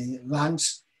the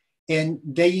lungs, and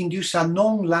they induce a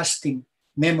long-lasting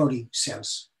memory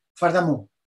cells. Furthermore,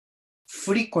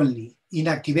 frequently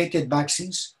inactivated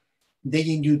vaccines, they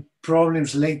induce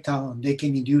problems later on. They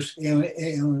can induce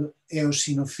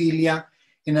eosinophilia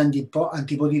and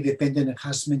antibody-dependent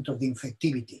enhancement of the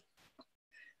infectivity.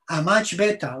 A much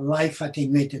better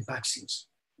life-attenuated vaccines,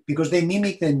 because they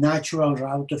mimic the natural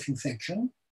route of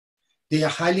infection. They are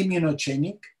highly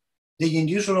immunogenic. They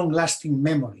induce long-lasting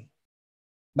memory,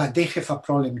 but they have a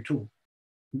problem too.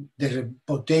 The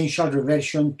potential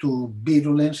reversion to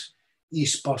virulence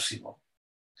is possible.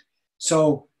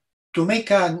 So to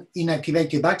make an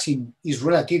inactivated vaccine is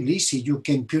relatively easy. You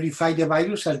can purify the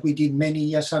virus, as we did many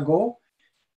years ago,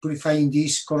 purifying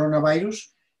this coronavirus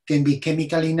can be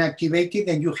chemically inactivated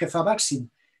and you have a vaccine.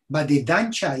 But the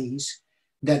danger is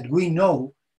that we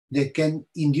know that can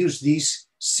induce this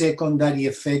secondary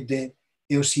effect, the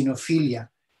eosinophilia,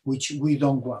 which we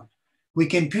don't want. We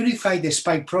can purify the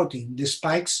spike protein, the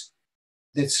spikes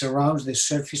that surrounds the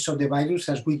surface of the virus,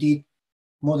 as we did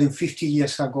more than 50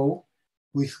 years ago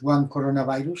with one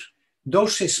coronavirus.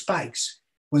 Those spikes,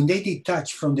 when they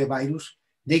detach from the virus,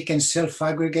 they can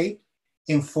self-aggregate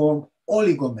and form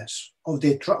oligomers of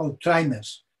the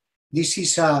trimers. This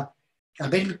is a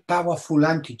very powerful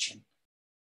antigen.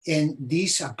 And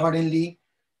this apparently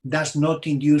does not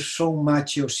induce so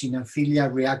much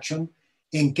eosinophilia reaction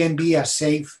and can be a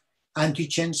safe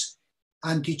antigen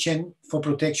for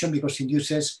protection because it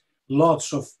induces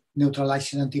lots of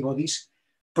neutralizing antibodies,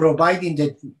 providing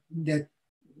that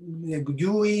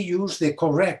you use the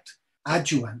correct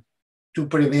adjuvant to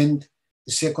prevent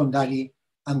the secondary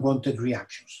unwanted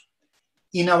reactions.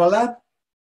 In our lab,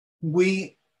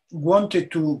 we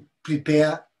wanted to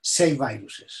prepare safe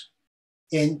viruses.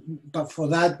 But for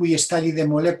that, we studied the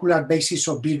molecular basis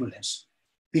of virulence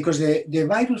because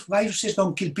the viruses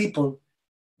don't kill people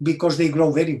because they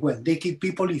grow very well. They kill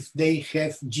people if they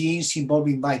have genes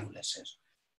involving virulence.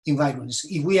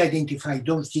 If we identify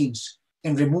those genes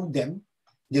and remove them,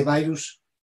 the virus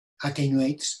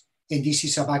attenuates, and this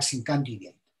is a vaccine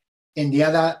candidate. And the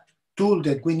other tool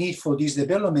that we need for this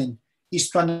development is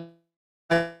to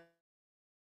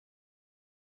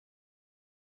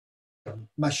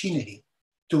machinery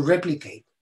to replicate.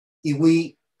 If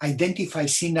we identify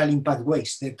signaling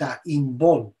pathways that are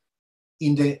involved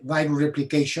in the viral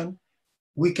replication,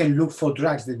 we can look for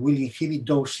drugs that will inhibit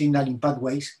those signaling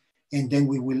pathways, and then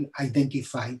we will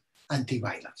identify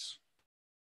antivirals.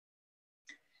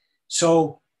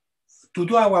 So to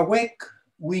do our work,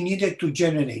 we needed to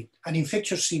generate an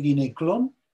infectious DNA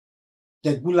clone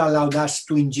that will allow us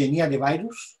to engineer the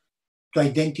virus, to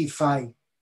identify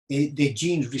the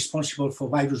genes responsible for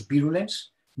virus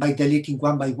virulence by deleting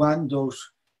one by one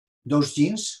those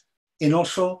genes, and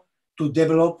also to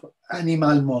develop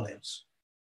animal models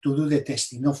to do the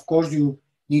testing. Of course, you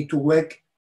need to work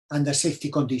under safety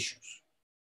conditions.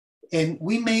 And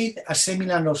we made a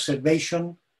seminal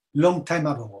observation long time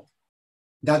ago.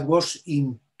 That was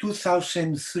in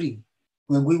 2003,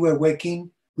 when we were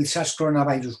working with SARS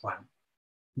coronavirus 1.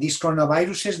 These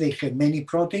coronaviruses, they have many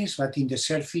proteins, but in the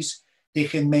surface, they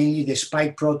have mainly the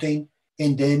spike protein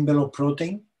and the envelope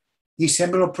protein. This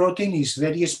envelope protein is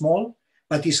very small,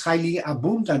 but is highly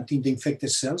abundant in the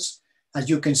infected cells. As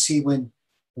you can see, when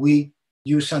we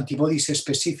use antibodies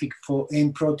specific for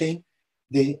N protein,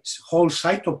 the whole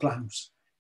cytoplasm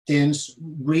turns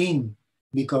green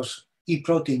because E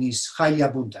protein is highly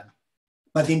abundant.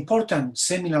 But the important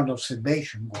seminal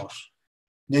observation was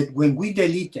that when we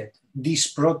deleted this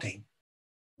protein,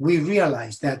 we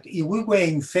realized that if we were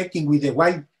infecting with the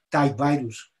wild type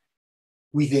virus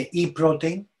with the E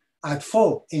protein, at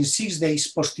 4 and 6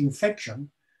 days post-infection,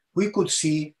 we could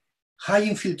see high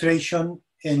infiltration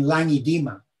and lung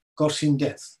edema causing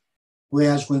death.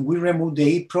 Whereas when we removed the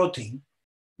E protein,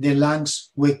 the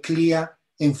lungs were clear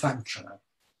and functional.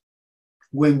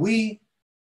 When we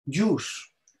use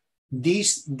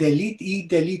this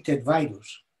deleted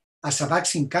virus as a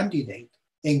vaccine candidate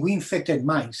and we infected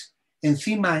mice, and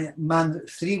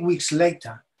 3 weeks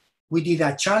later, we did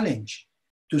a challenge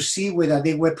to see whether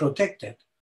they were protected.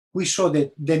 We saw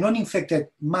that the non-infected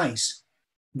mice,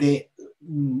 the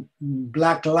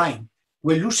black line,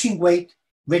 were losing weight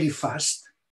very fast,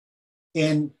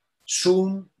 and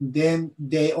soon then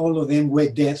all of them were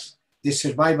dead. The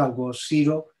survival was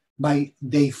 0 by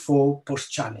day 4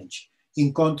 post-challenge.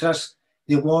 In contrast,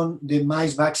 the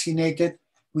mice vaccinated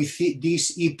with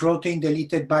this E protein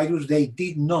deleted virus, they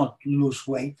did not lose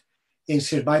weight, and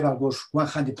survival was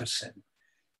 100%.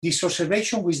 This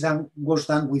observation was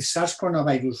done with SARS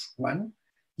coronavirus 1,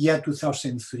 year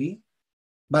 2003,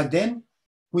 but then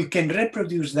we can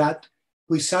reproduce that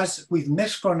with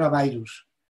MERS coronavirus.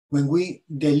 When we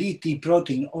delete E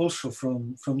protein also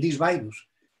from this virus,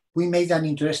 we made an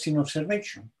interesting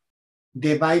observation.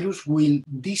 The virus will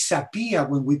disappear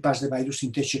when we pass the virus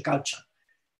in tissue culture.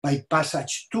 By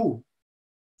passage 2,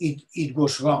 it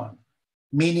was gone,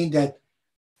 meaning that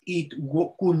it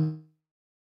could.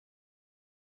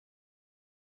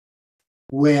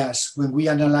 Whereas when we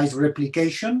analyze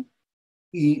replication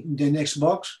in the next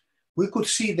box, we could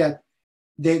see that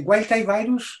the wild-type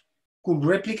virus could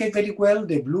replicate very well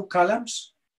the blue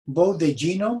columns, both the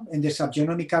genome and the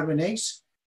subgenomic RNAs,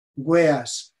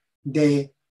 whereas the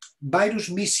virus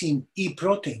missing E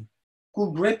protein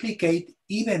could replicate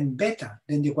even better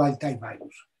than the wild-type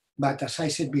virus. But as I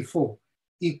said before,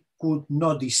 it could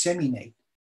not disseminate.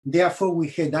 Therefore, we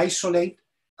had isolate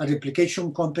a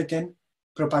replication-competent,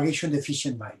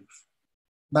 propagation-deficient virus.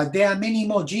 But there are many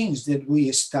more genes that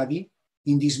we study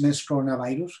in this MERS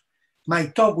coronavirus. My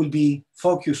talk will be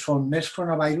focused on MERS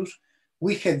coronavirus.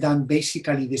 We have done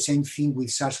basically the same thing with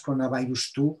SARS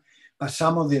coronavirus 2, but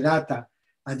some of the data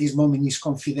at this moment is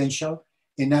confidential,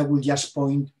 and I will just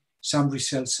point some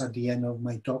results at the end of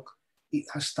my talk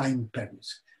as time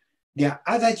permits. There are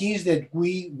other genes that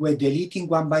we were deleting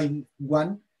one by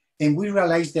one, and we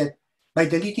realized that by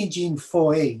deleting gene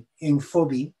 4A and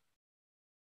 4B,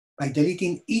 by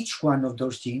deleting each one of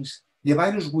those genes, the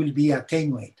virus will be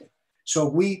attenuated. So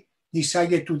we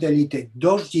decided to delete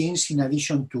those genes in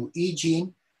addition to each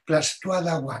gene plus two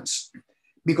other ones,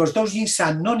 because those genes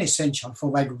are non-essential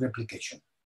for viral replication.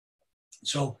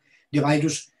 So the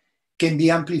virus can be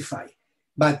amplified,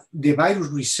 but the virus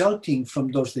resulting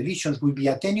from those deletions will be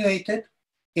attenuated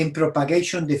and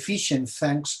propagation deficient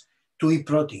thanks to E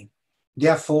protein.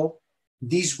 Therefore,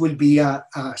 this will be a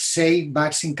safe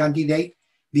vaccine candidate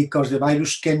because the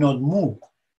virus cannot move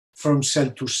from cell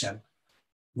to cell.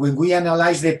 When we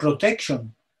analyze the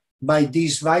protection by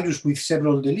this virus with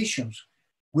several deletions,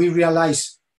 we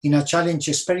realize in a challenge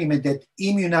experiment that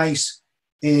immunized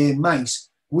mice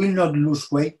will not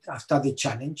lose weight after the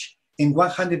challenge, and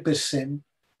 100%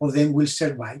 of them will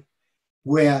survive,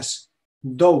 whereas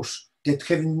those that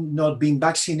have not been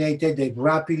vaccinated, they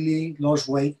rapidly lost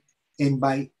weight, and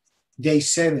by day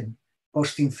 7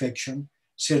 post-infection,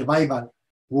 survival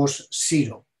was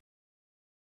 0.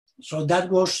 So that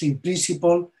was, in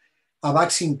principle, a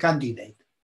vaccine candidate.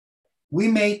 We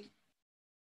made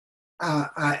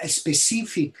a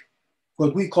specific,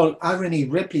 what we call RNA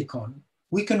replicon.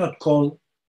 We cannot call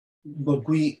what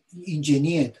we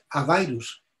engineered a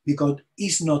virus because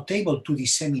it's not able to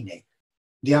disseminate.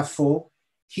 Therefore,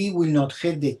 he will not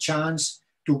have the chance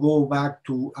to go back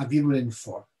to a virulent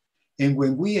form. And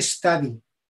when we study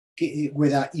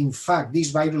whether, in fact, this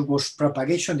virus was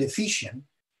propagation deficient,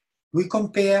 we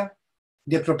compare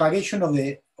the propagation of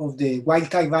the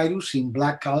wild-type virus in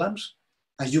black columns.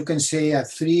 As you can see,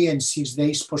 at 3 and 6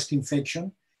 days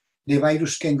post-infection, the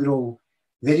virus can grow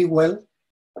very well.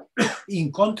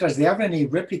 In contrast, the RNA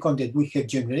replicon that we have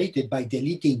generated by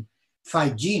deleting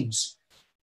 5 genes,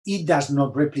 it does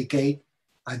not replicate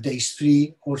at days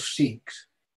 3 or 6,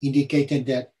 indicating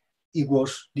that it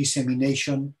was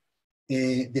dissemination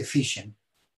deficient.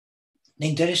 The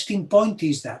interesting point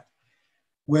is that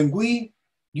when we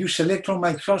use electron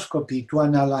microscopy to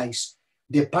analyze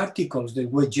the particles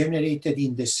that were generated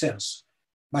in the cells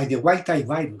by the wild-type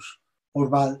virus or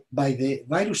by the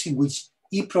virus in which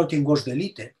E protein was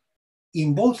deleted,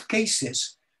 in both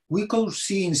cases, we could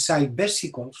see inside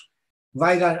vesicles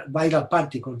viral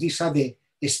particles. These are the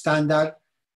standard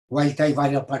wild-type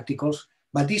viral particles,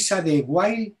 but these are the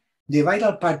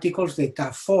viral particles that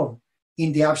are formed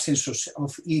in the absence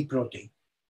of E protein.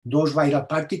 Those viral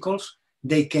particles,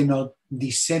 they cannot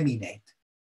disseminate,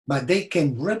 but they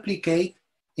can replicate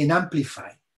and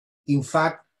amplify. In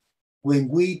fact, when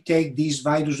we take these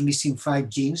virus missing 5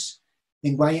 genes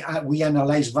and we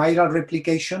analyze viral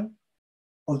replication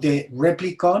of the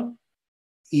replicon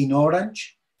in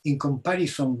orange in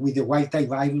comparison with the wild-type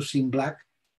virus in black,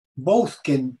 both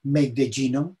can make the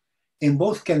genome and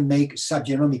both can make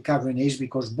subgenomic RNAs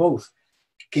because both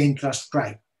can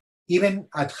transcribe, even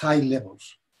at high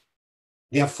levels.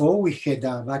 Therefore, we had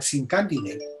a vaccine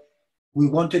candidate. We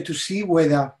wanted to see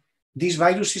whether these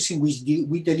viruses in which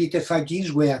we deleted 5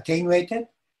 genes were attenuated,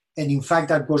 and in fact,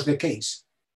 that was the case.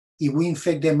 If we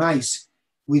infect the mice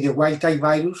with the wild-type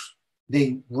virus,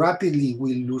 they rapidly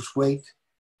will lose weight,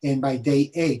 and by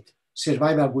day 8,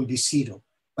 survival will be 0.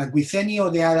 But with any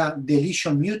of the other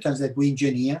deletion mutants that we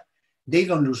engineer, they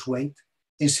don't lose weight,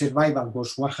 and survival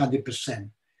was 100%.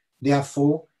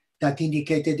 Therefore, that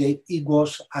indicated that it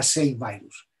was a safe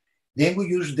virus. Then we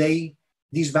used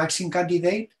this vaccine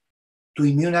candidate to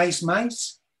immunize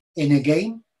mice, and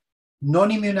again,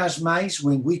 non-immunized mice,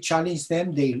 when we challenge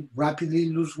them, they rapidly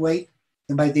lose weight,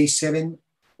 and by day 7,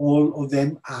 all of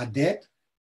them are dead,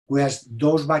 whereas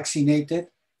those vaccinated,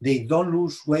 they don't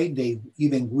lose weight, they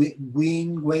even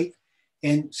gain weight,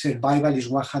 and survival is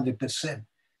 100%.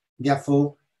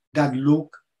 Therefore, that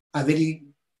looked a very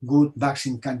good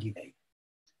vaccine candidate.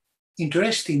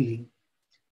 Interestingly,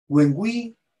 when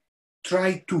we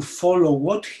try to follow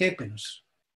what happens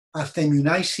after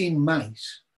immunizing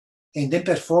mice and then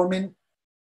performing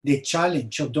the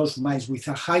challenge of those mice with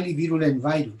a highly virulent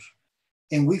virus,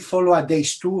 and we follow at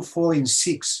days 2, 4, and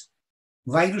 6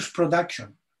 virus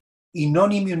production in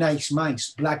non-immunized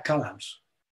mice, black columns,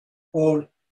 or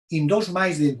in those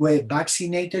mice that were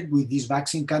vaccinated with this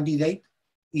vaccine candidate,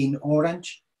 in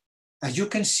orange. As you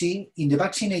can see, in the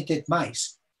vaccinated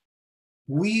mice,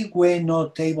 we were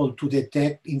not able to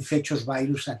detect infectious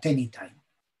virus at any time.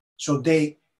 So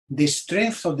the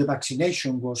strength of the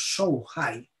vaccination was so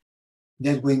high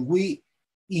that when we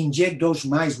inject those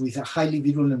mice with a highly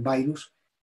virulent virus,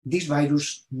 this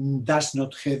virus does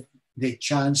not have the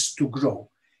chance to grow.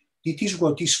 It is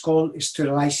what is called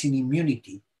sterilizing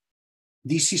immunity.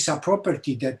 This is a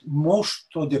property that most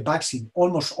of the vaccine,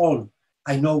 almost all,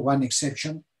 I know one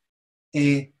exception,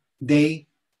 they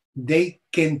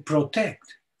can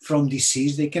protect from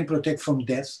disease, they can protect from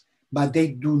death, but they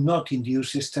do not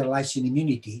induce sterilizing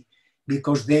immunity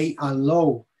because they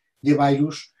allow the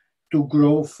virus to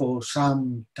grow for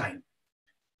some time.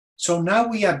 So now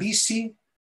we are busy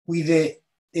with the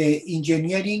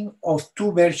engineering of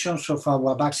two versions of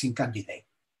our vaccine candidate.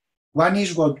 One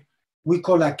is what we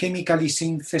call a chemically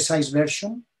synthesized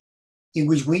version, in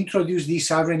which we introduce this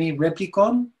RNA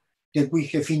replicon that we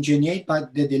have engineered by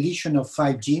the deletion of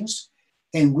 5 genes,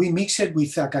 and we mix it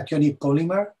with a cationic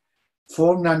polymer,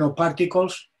 form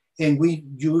nanoparticles, and we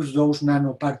use those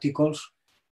nanoparticles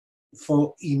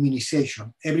for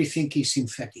immunization. Everything is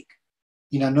synthetic.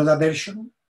 In another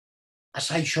version,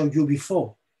 as I showed you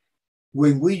before,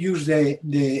 when we use the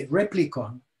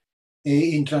replicon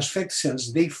in transfect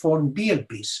cells, they form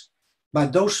VLPs,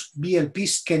 but those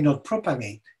VLPs cannot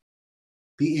propagate.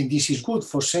 And this is good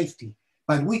for safety.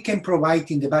 But we can provide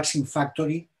in the vaccine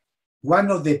factory one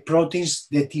of the proteins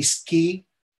that is key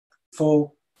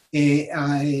for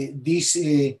this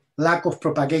lack of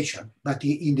propagation. But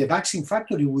in the vaccine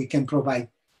factory, we can provide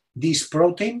this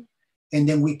protein, and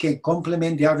then we can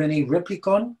complement the RNA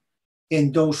replicon,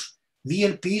 and those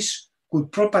VLPs could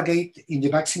propagate in the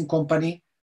vaccine company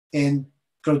and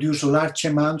produce large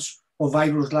amounts of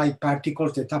virus-like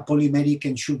particles that are polymeric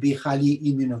and should be highly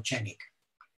immunogenic.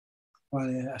 Well,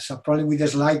 there's a problem with the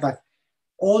slide, but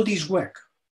all this work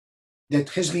that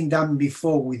has been done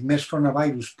before with MERS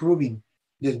coronavirus proving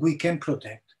that we can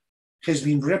protect has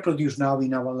been reproduced now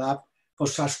in our lab for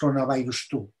SARS coronavirus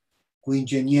 2. We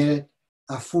engineered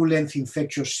a full-length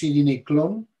infectious cDNA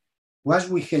clone. Once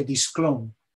we had this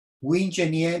clone, we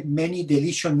engineered many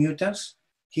deletion mutants.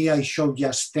 Here I showed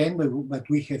just 10, but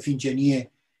we have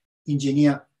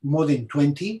engineered more than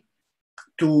 20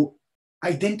 to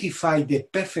identify the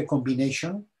perfect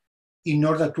combination in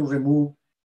order to remove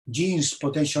genes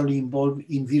potentially involved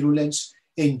in virulence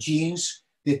and genes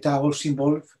that are also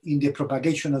involved in the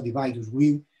propagation of the virus.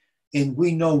 And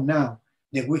we know now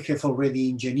that we have already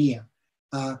engineered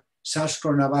SARS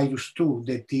coronavirus 2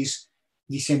 that is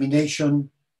dissemination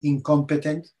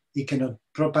incompetent. It cannot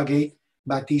propagate,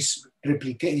 but is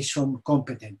replication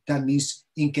competent. That means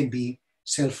it can be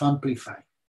self-amplified.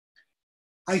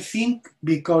 I think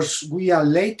because we are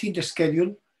late in the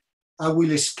schedule, I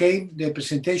will escape the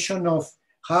presentation of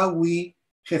how we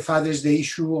have addressed the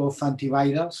issue of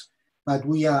antivirals, but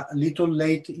we are a little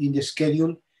late in the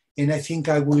schedule, and I think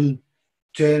I will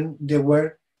turn the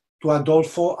word to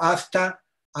Adolfo after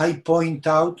I point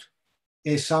out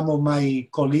some of my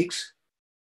colleagues.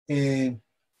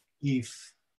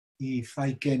 If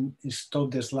I can stop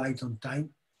the slide on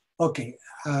time. Okay.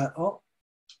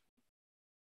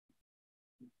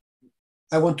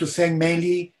 I want to thank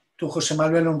mainly to José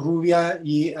Manuel Onrubia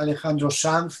y Alejandro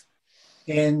Sanz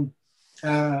and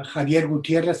Javier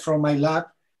Gutierrez from my lab,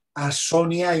 as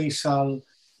Sonia is a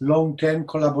long-term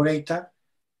collaborator,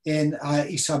 and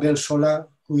Isabel Sola,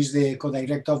 who is the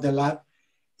co-director of the lab.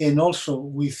 And also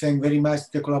we thank very much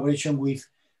the collaboration with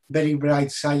very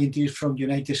bright scientists from the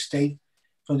United States,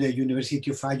 from the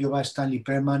University of Iowa, Stanley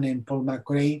Perman and Paul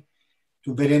McRae,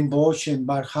 to Beren Bosch and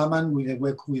Bart Hamann with the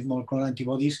work with monoclonal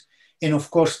antibodies, and of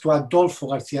course to Adolfo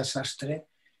García-Sastre,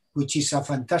 which is a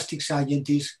fantastic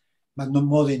scientist, but no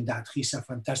more than that, he's a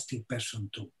fantastic person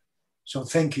too. So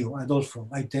thank you, Adolfo.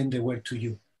 I turn the word to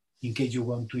you in case you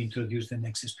want to introduce the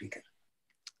next speaker.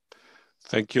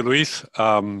 Thank you, Luis.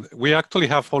 We actually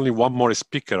have only one more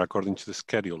speaker according to the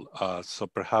schedule. So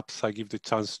perhaps I give the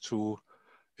chance to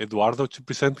Eduardo to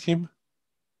present him.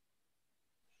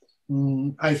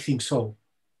 I think so.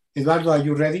 Eduardo, are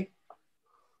you ready?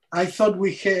 I thought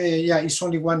we had, yeah, it's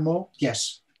only one more.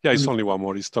 Yes. Yeah, it's only one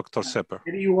more. It's Dr. Sepper.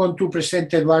 Maybe you want to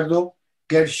present Eduardo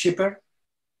Gershipper?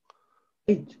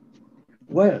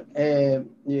 Well,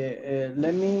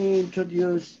 let me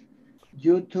introduce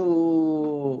you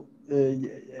to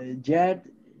Jed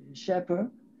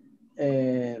Shepard,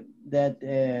 that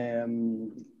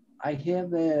I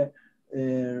have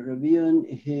reviewed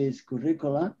his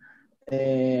curricula,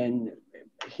 and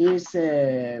he's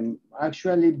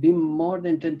actually been more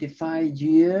than 25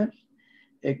 years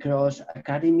across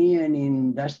academy and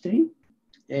industry.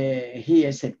 He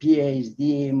is a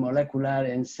PhD in molecular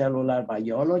and cellular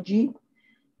biology.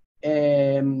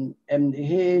 And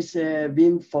he's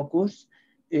been focused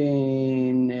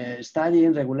in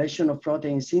studying regulation of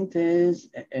protein synthesis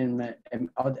and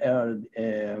other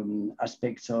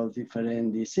aspects of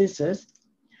different diseases.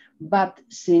 But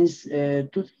since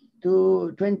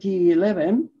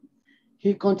 2011,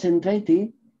 he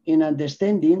concentrated in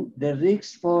understanding the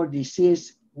risks for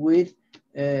disease with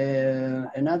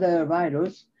another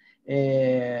virus,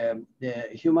 the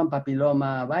human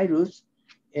papilloma virus,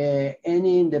 and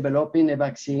in developing a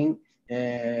vaccine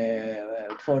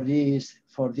for this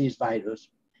virus.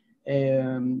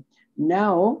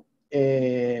 Now,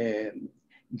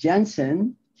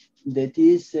 Janssen, that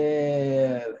is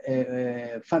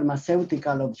a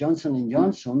pharmaceutical of Johnson &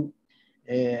 Johnson,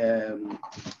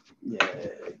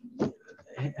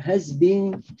 has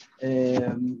been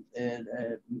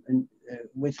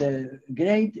with a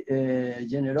great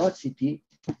generosity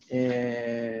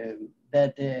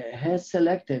that has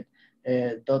selected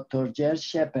Dr. Jeff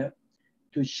Shepherd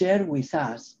to share with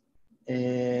us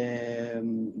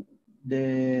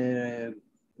the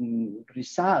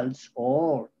results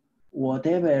or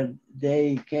whatever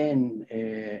they can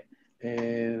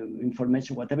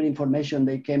whatever information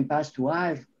they can pass to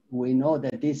us. We know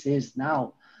that this is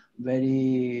now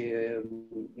very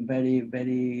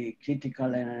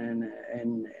critical and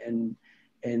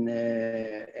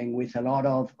with a lot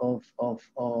of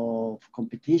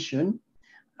competition.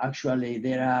 Actually,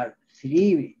 there are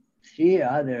three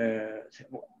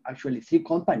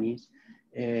companies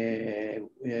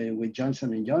with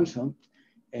Johnson & Johnson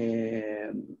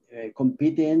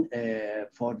competing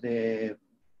for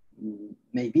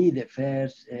maybe the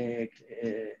first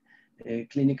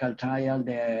clinical trial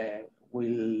that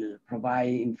will provide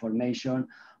information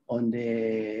on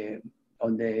the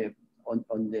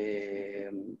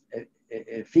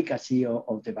efficacy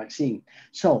of the vaccine.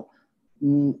 So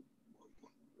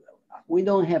we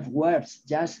don't have words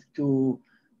just to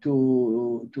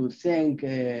thank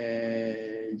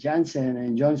Janssen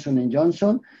and Johnson &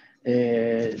 Johnson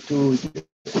to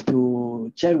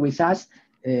share with us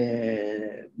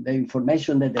the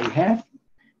information that they have.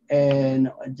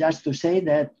 And just to say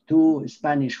that two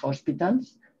Spanish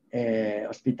hospitals,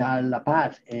 Hospital La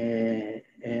Paz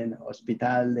and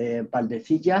Hospital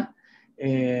Valdecilla,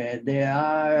 they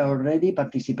are already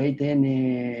participating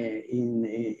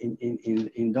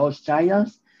in those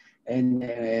trials. And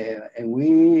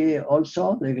we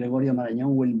also, the Gregorio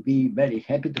Marañón, will be very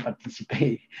happy to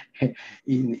participate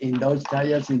in those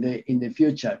trials in the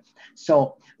future.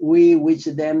 So we wish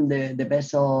them the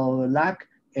best of luck.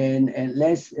 And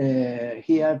let's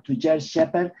hear to Jeff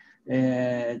Shepherd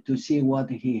to see what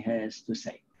he has to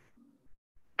say.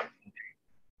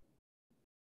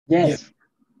 Yes.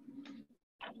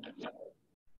 Yeah.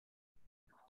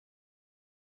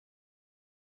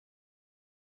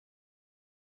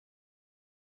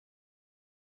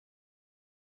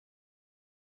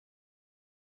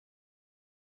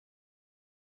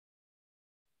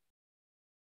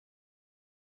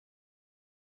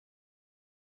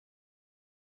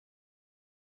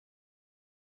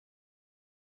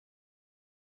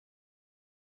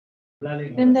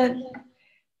 In the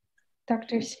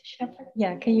Dr. Shepherd,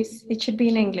 yeah, can you? It should be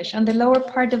in English on the lower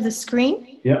part of the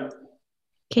screen. Yeah.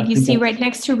 Can you see right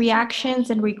next to reactions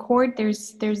and record?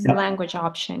 There's yeah. the language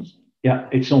option. Yeah,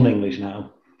 it's on English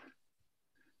now.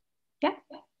 Yeah.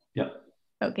 Yeah.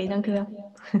 Okay, dank u wel.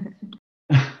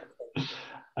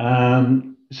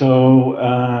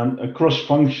 A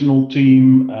cross-functional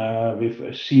team with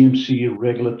a CMC,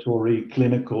 regulatory,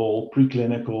 clinical,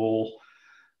 preclinical,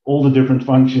 all the different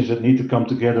functions that need to come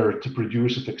together to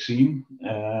produce a vaccine.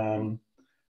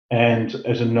 And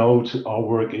as a note, our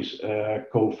work is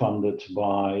co-funded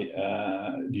by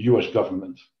the US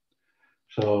government.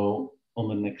 So on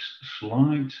the next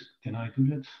slide, can I do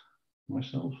that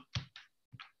myself?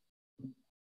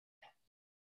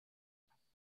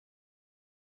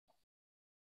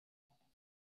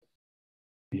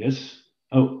 Yes.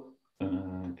 Oh,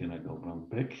 can I go one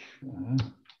back?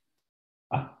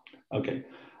 Okay.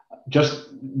 Just,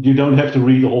 you don't have to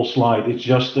read the whole slide. It's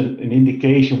just an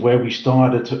indication where we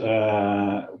started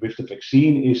with the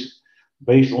vaccine is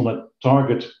based on a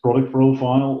target product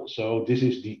profile. So this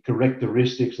is the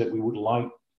characteristics that we would like,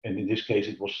 and in this case,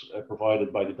 it was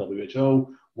provided by the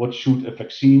WHO. What should a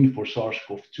vaccine for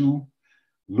SARS-CoV-2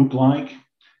 look like?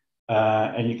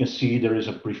 And you can see there is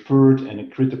a preferred and a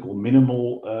critical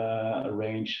minimal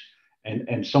range.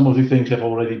 And some of the things have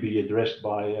already been addressed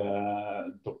by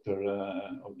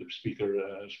the speaker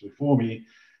before me.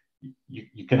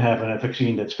 you can have a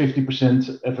vaccine that's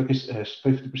 50% efficacy, has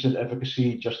 50%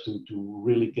 efficacy just to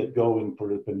really get going for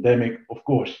the pandemic. Of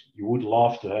course, you would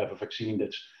love to have a vaccine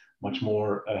that's much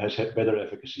more, has had better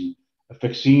efficacy.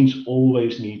 Vaccines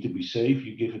always need to be safe.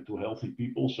 You give it to healthy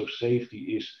people, so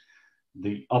safety is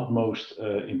the utmost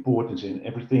importance in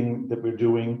everything that we're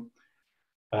doing.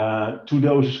 2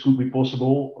 doses could be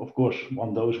possible. Of course,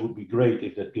 1 dose would be great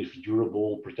if that gives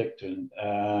durable protection.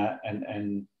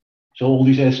 And so all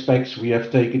these aspects we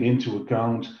have taken into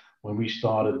account when we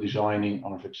started designing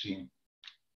our vaccine.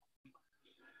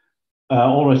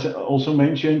 Also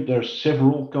mentioned, there's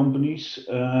several companies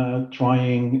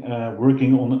working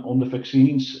on the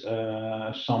vaccines.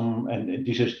 Some, and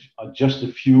this is just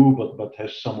a few, but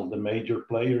has some of the major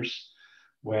players,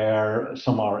 where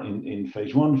some are in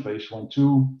phase 1, phase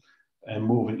 1/2, and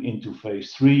moving into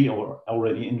phase 3, or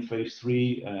already in phase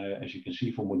 3, as you can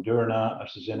see from Moderna,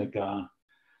 AstraZeneca,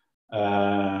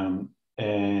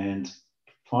 and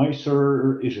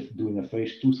Pfizer is doing a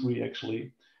phase 2/3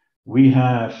 actually. We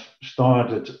have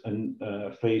started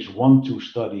a phase 1/2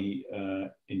 study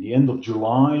in the end of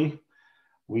July.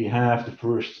 We have the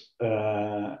first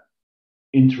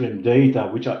interim data,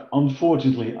 which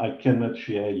unfortunately I cannot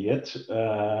share yet,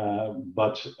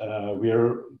 but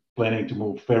we're planning to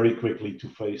move very quickly to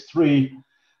phase 3,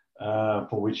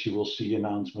 for which you will see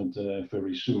announcement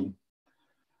very soon.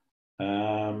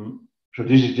 So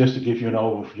this is just to give you an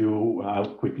overview how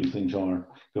quickly things are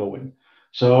going.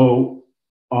 So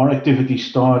our activity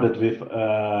started with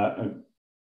a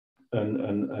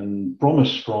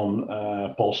promise from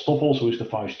Paul Stoffels, who is the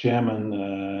vice chairman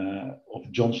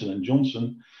of Johnson &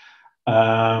 Johnson.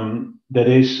 That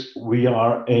is, we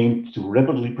are aimed to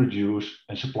rapidly produce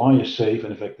and supply a safe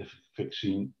and effective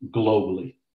vaccine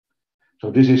globally. So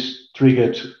this is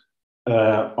triggered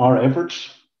our efforts,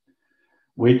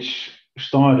 which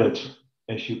started,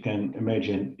 as you can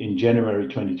imagine, in January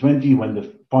 2020, when the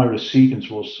virus sequence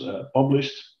was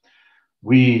published.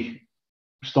 We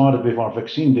started with our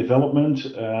vaccine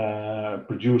development,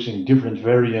 producing different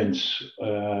variants,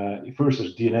 first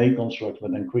as DNA constructs,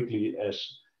 but then quickly as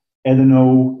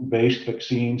adeno-based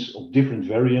vaccines of different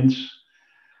variants,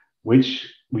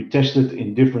 which we tested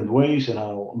in different ways, and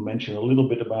I'll mention a little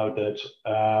bit about that,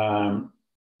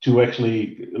 to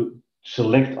actually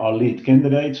select our lead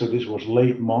candidate. So this was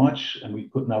late March, and we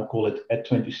could now call it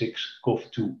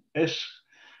AD26-CoV-2S,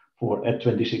 for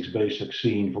AD26 based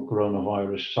vaccine for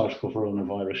coronavirus, SARS-CoV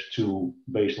 2,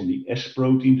 based on the S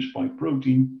protein, the spike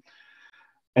protein.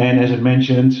 And as I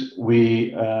mentioned,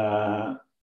 we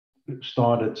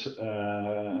started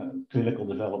clinical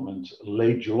development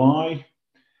late July,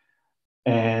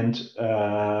 and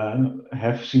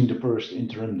have seen the first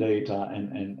interim data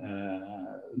and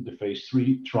the phase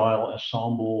 3 trial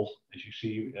ensemble, as you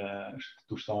see,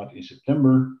 to start in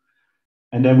September.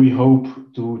 And then we hope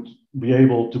to be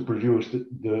able to produce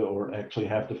or actually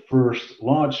have the first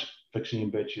large vaccine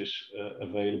batches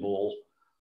available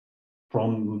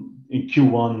in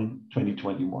Q1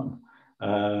 2021.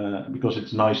 Because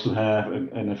it's nice to have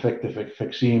an effective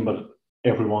vaccine, but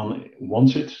everyone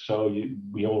wants it. So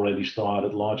we already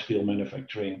started large-scale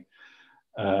manufacturing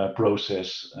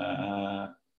process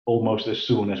almost as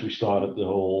soon as we started the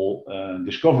whole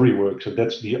discovery work. So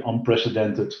that's the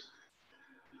unprecedented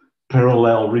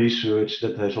parallel research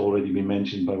that has already been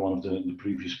mentioned by one of the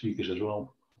previous speakers as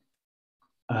well.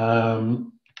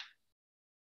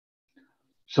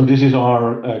 So this is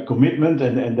our commitment,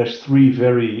 and there's 3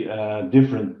 very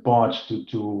different parts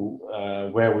to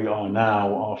where we are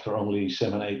now after only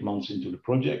 7-8 months into the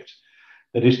project.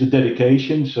 That is the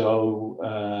dedication. So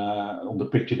on the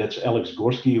picture, that's Alex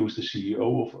Gorski, who is the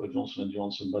CEO of Johnson &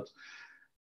 Johnson, but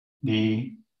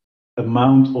the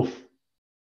amount of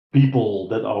people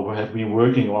that have been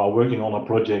working or are working on a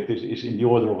project is in the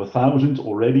order of 1,000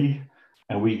 already,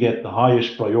 and we get the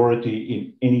highest priority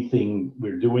in anything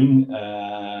we're doing.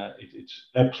 It's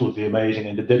absolutely amazing,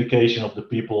 and the dedication of the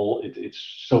people, it's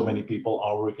so many people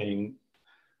are working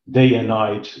day and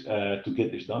night to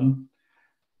get this done.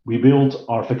 We built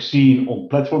our vaccine on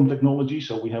platform technology,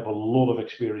 so we have a lot of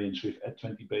experience with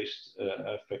AD20 based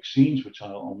vaccines, which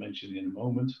I'll mention in a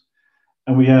moment.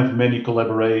 And we have many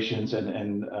collaborations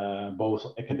and both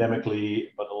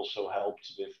academically, but also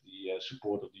helped with the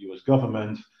support of the US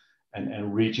government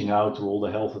and reaching out to all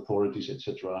the health authorities,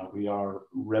 etc. We are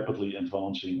rapidly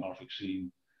advancing our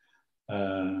vaccine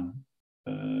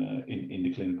in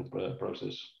the clinical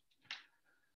process.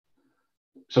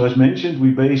 So as mentioned,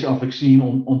 we base our vaccine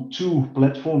on 2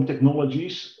 platform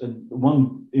technologies. And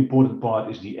one important part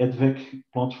is the AdVac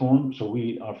platform. So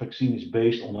our vaccine is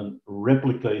based on a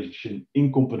replication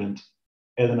incompetent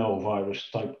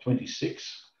adenovirus type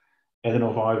 26.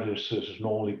 adenoviruses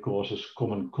normally causes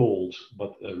common colds,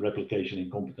 but replication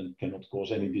incompetent cannot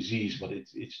cause any disease, but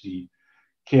it's the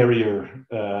carrier,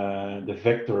 the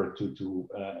vector to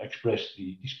express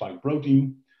the spike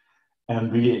protein.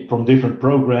 And we, from different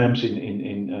programs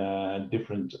in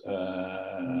different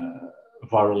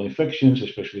viral infections,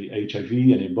 especially HIV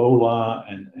and Ebola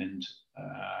and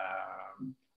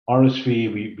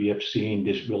RSV, we have seen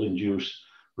this will induce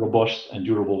robust and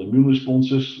durable immune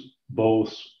responses,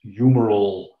 both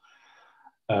humoral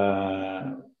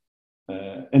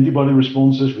antibody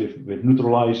responses with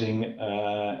neutralizing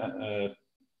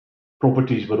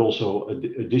properties, but also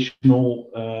additional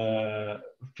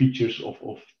features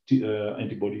of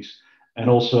antibodies. And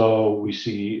also we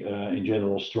see in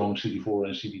general strong CD4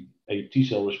 and CD8 T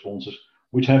cell responses,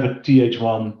 which have a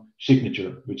Th1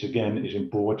 signature, which again is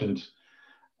important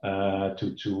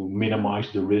to minimize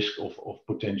the risk of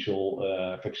potential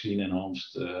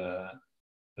vaccine-enhanced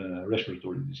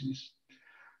respiratory disease.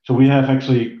 So we have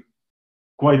actually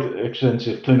quite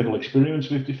extensive clinical experience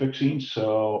with the vaccines.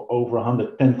 So over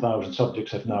 110,000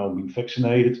 subjects have now been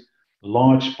vaccinated. A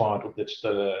large part of that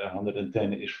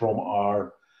 110 is from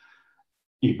our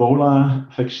Ebola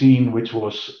vaccine, which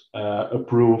was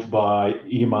approved by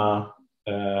EMA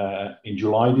in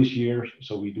July this year.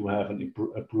 So we do have an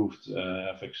approved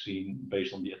vaccine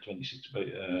based on the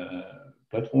At26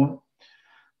 platform.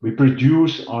 We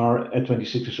produce our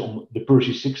At26s on the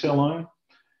Percy-6 cell line,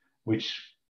 which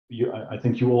I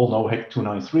think you all know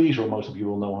HEC293s, or most of you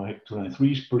will know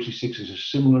HEC293s. Percy-6 is a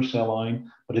similar cell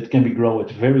line, but it can be grown at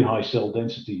very high cell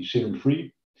density,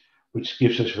 serum-free, which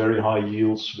gives us very high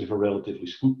yields with a relatively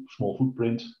small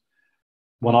footprint.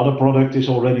 One other product is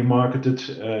already marketed.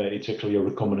 It's actually a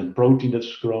recombinant protein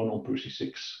that's grown on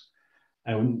Percy-6.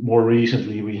 And more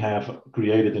recently, we have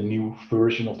created a new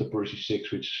version of the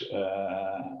Percy-6, which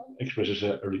expresses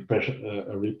a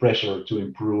repressor to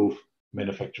improve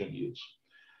manufacturing yields.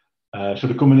 So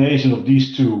the combination of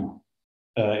these two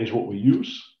is what we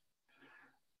use.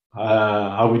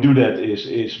 How we do that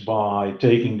is by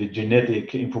taking the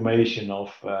genetic information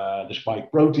of the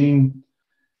spike protein,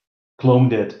 clone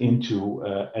that into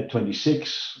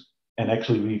At26, and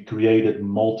actually we created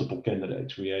multiple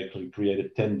candidates. We actually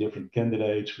created 10 different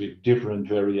candidates with different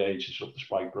variations of the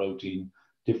spike protein,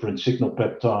 different signal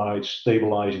peptides,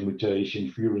 stabilizing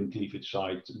mutation, furin cleavage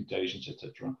site mutations,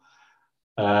 etc.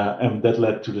 And that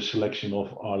led to the selection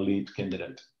of our lead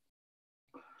candidate.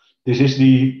 This is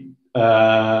the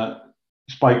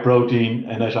spike protein,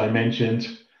 and as I mentioned,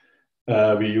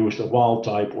 we used a wild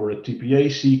type or a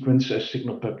TPA sequence as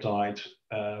signal peptide.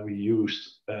 We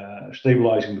used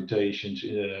stabilizing mutations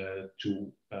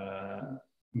to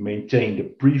maintain the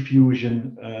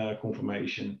pre-fusion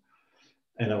conformation,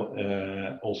 and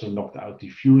also knocked out the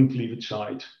furin cleavage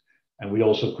site. And we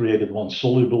also created one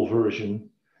soluble version,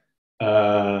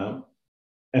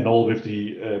 and all with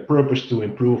the purpose to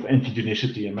improve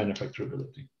antigenicity and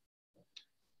manufacturability.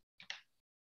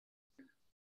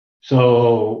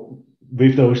 So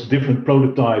with those different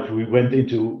prototypes, we went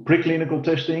into preclinical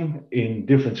testing in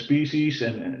different species,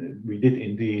 and we did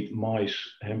indeed mice,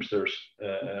 hamsters,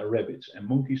 rabbits, and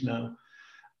monkeys now.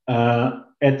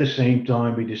 At the same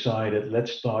time, we decided,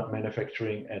 let's start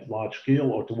manufacturing at large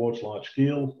scale or towards large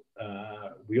scale.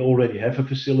 We already have a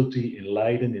facility in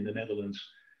Leiden in the Netherlands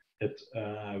that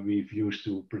we've used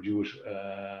to produce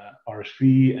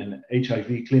RSV and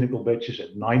HIV clinical batches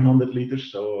at 900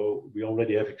 liters. So we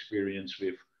already have experience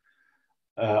with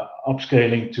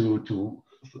upscaling to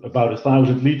about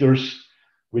 1,000 liters,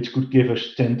 which could give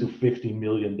us 10 to 15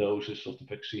 million doses of the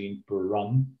vaccine per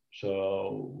run.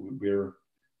 So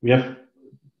we have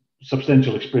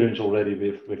substantial experience already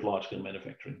with large-scale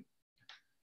manufacturing.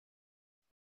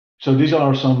 So these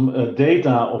are some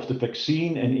data of the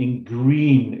vaccine, and in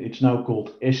green, it's now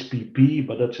called SPP,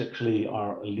 but that's actually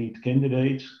our lead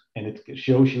candidate. And it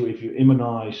shows you if you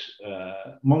immunize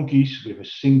monkeys with a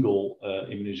single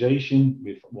immunization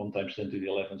with 1 ×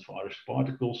 10⁻11 virus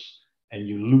particles, and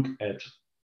you look at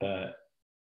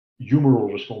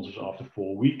humoral responses after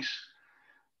 4 weeks,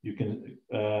 you can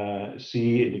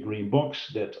see in the green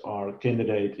box that our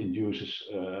candidate induces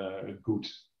good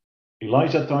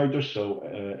ELISA titers, so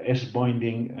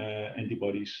S-binding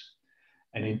antibodies,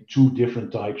 and in 2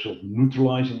 different types of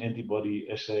neutralizing antibody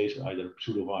assays, either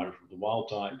pseudovirus or the wild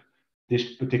type.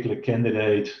 This particular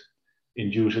candidate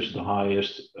induces the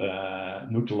highest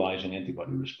neutralizing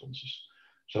antibody responses.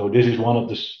 So this is one of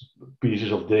the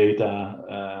pieces of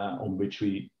data on which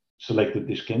we selected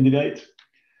this candidate.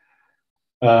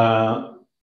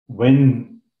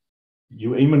 When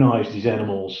you immunize these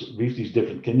animals with these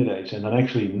different candidates, and then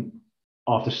actually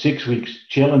after 6 weeks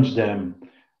challenge them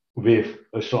with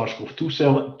a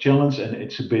SARS-CoV-2 challenge, and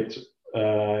it's a bit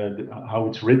how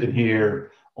it's written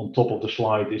here on top of the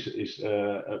slide is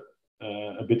a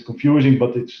bit confusing,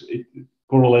 but it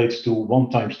correlates to 1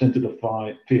 ×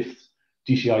 10⁵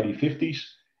 TCID50s,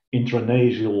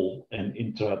 intranasal and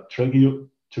intratracheal.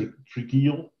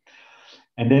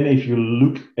 And then if you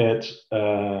look at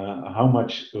how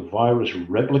much a virus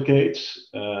replicates,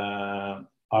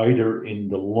 either in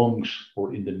the lungs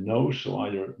or in the nose, so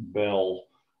either bell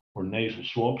or nasal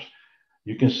swabs,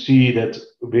 you can see that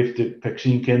with the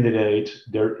vaccine candidate,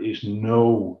 there is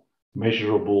no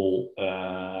measurable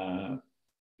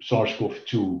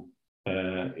SARS-CoV-2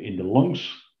 in the lungs,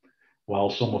 while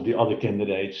some of the other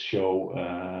candidates show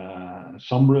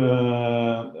some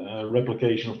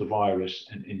replication of the virus.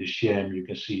 And in the sham, you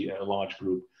can see a large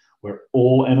group where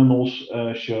all animals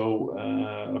show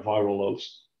viral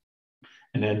loads.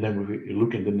 And then when we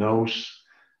look in the nose,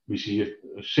 we see a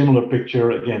similar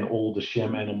picture. Again, all the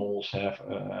sham animals have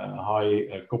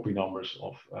high copy numbers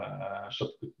of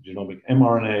subgenomic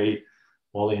mRNA,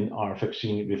 while in our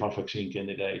vaccine, with our vaccine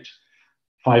candidate,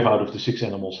 5 out of the 6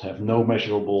 animals have no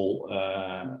measurable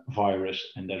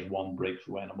virus, and there's 1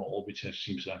 breakthrough animal which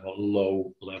seems to have a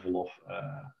low level of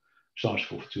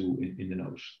SARS-CoV-2 in the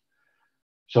nose.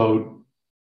 So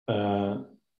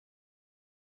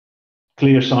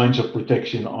clear signs of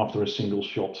protection after a single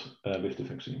shot with the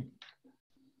vaccine.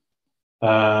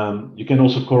 You can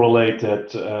also correlate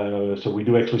that, so we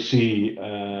do actually see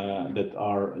that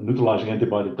our neutralizing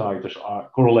antibody titers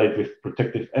correlate with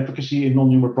protective efficacy in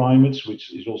non-human primates,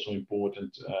 which is also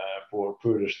important for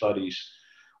further studies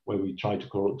where we try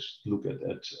to look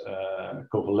at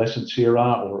convalescent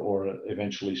sera or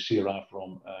eventually sera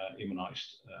from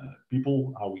immunized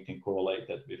people, how we can correlate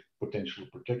that with potential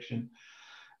protection.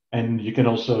 And you can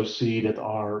also see that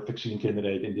our vaccine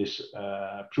candidate in this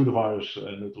pseudovirus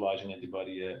neutralizing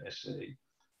antibody assay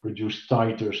produced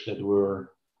titers that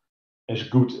were as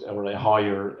good or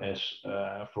higher as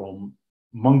from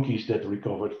monkeys that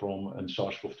recovered from a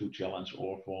SARS-CoV-2 challenge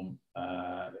or from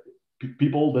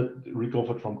people that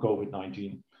recovered from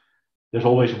COVID-19. There's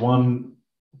always one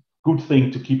good thing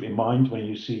to keep in mind when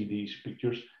you see these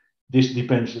pictures. This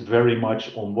depends very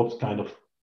much on what kind of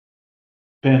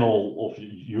panel of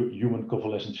human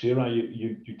convalescent sera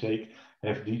you take.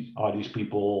 Are these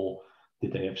people,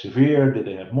 did they have severe, did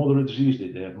they have moderate disease,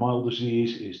 did they have mild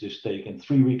disease? Is this taken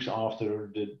 3 weeks after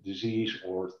the disease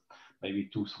or maybe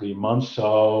 2-3 months?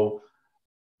 So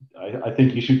I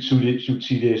think you should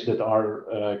see this, that our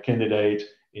candidate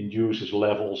induces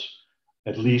levels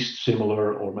at least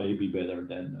similar or maybe better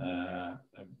than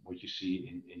what you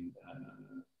see in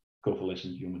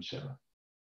convalescent human sera.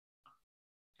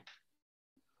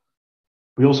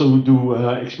 We also do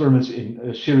experiments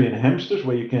in Syrian hamsters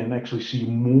where you can actually see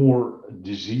more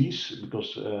disease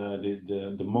because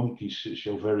the monkeys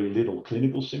show very little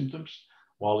clinical symptoms.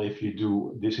 While if you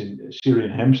do this in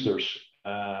Syrian hamsters,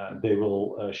 they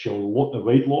will show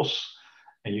weight loss.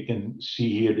 And you can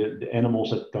see here the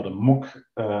animals that got a mock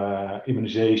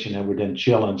immunization and were then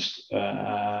challenged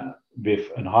with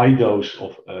a high dose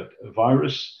of a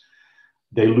virus.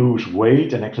 They lose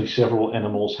weight, and actually several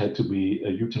animals had to be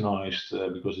euthanized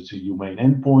because it's a humane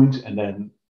endpoint, and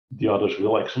then the others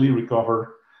will actually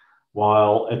recover.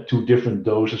 While at 2 different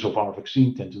doses of our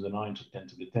vaccine, 10 to the 9th or 10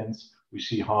 to the 10th, we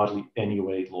see hardly any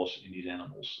weight loss in these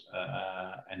animals.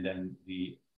 And then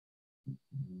the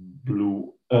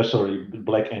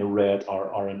black and red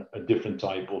are a different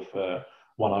type of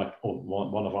one of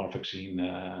our vaccine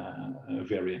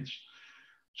variants.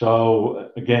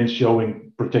 So again,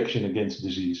 showing protection against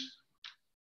disease.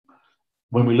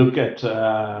 When we look at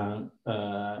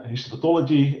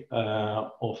histopathology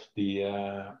of the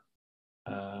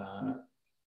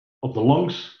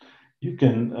lungs, you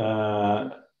can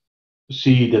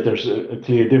see that there's a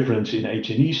clear difference in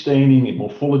H&E staining, in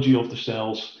morphology of the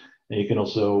cells, and you can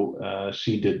also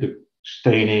see the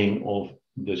staining of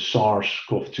the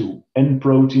SARS-CoV-2 N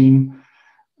protein.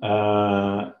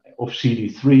 Of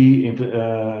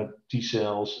CD3 T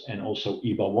cells and also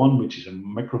EBA1, which is a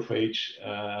macrophage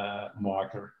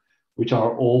marker, which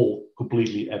are all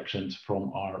completely absent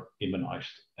from our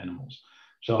immunized animals.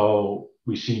 So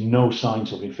we see no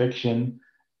signs of infection,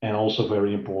 and also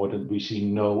very important, we see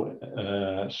no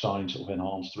signs of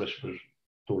enhanced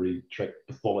respiratory tract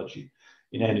pathology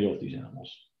in any of these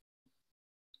animals.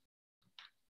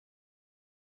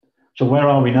 So where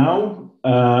are we now?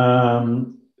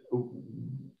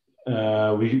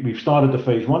 We've started a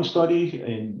phase 1 study,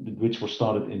 which was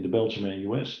started in the Belgium and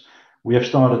US. We have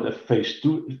started a phase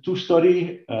 2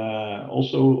 study,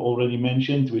 also already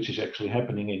mentioned, which is actually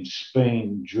happening in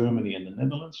Spain, Germany, and the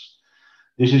Netherlands.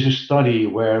 This is a study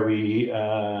where we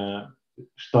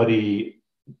study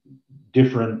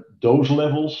different dose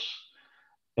levels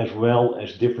as well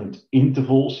as different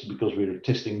intervals, because we're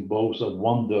testing both a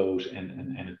 1 dose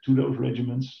and a 2 dose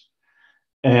regimens.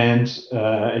 And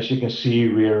as you can see,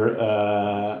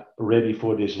 we're ready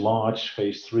for this large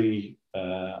phase 3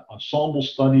 ensemble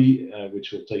study,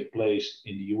 which will take place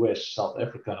in the US, South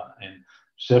Africa, and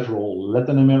several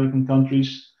Latin American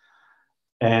countries.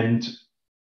 And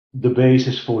the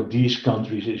basis for these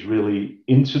countries is really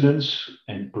incidence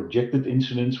and projected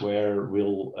incidence, where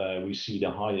we see the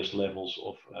highest levels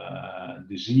of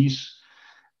disease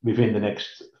within the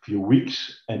next few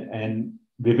weeks. And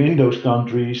within those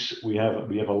countries, we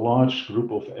have a large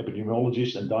group of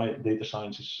epidemiologists and data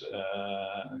sciences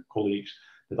colleagues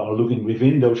that are looking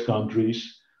within those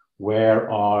countries where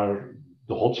are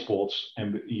the hotspots,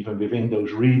 and even within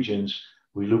those regions,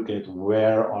 we look at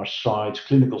where are sites,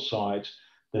 clinical sites,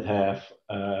 that have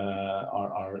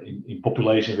are in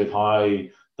population with high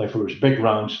diverse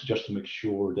backgrounds, just to make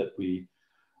sure that we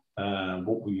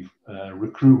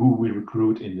who we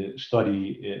recruit in the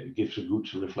study gives a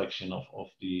good reflection of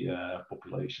the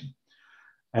population.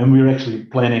 And we're actually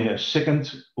planning a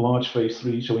second large phase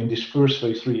 3. So in this first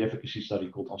phase 3 efficacy study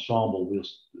called Ensemble,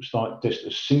 we'll test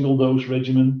a single dose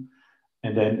regimen,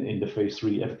 and then in the phase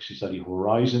 3 efficacy study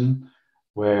Horizon,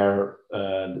 where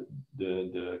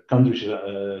the countries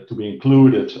to be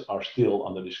included are still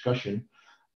under discussion,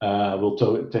 we'll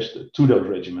test a 2 dose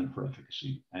regimen for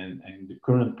efficacy. And the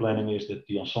current planning is that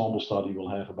the Ensemble study will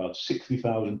have about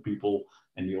 60,000 people,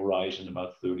 and the Horizon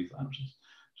about 30,000.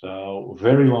 So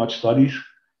very large studies.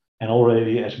 And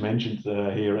already, as mentioned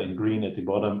here in green at the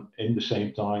bottom, in the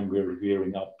same time, we're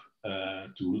gearing up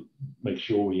to make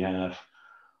sure we have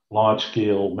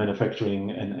large-scale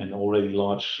manufacturing and already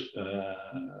large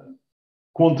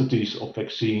quantities of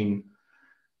vaccine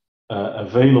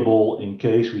available in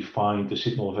case we find the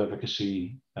signal of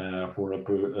efficacy for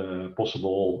a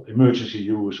possible emergency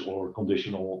use or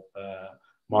conditional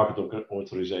market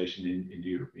authorization in the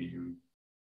European Union.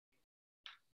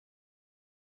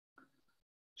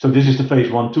 So this is the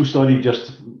phase 1/2 study.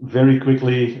 Just very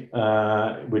quickly,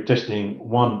 we're testing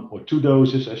 1 or 2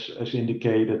 doses, as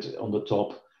indicated on the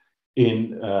top,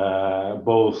 in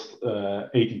both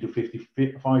 18 to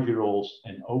 55-year-olds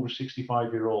and over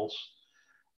 65-year-olds.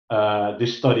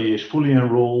 This study is fully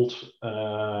enrolled,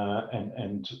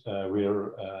 and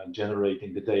we're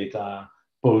generating the data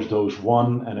post-dose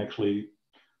 1, and actually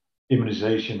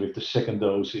immunization with the second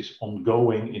dose is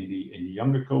ongoing in the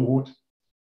younger cohort.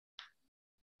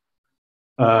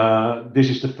 This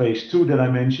is the phase 2 that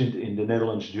I mentioned in the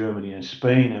Netherlands, Germany, and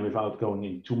Spain. And without going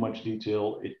into too much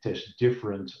detail, it tests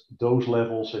different dose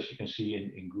levels. As you can see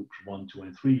in groups 1, 2,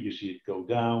 and 3, you see it go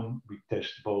down. We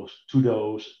test both 2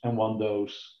 dose and 1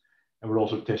 dose. And we're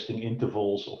also testing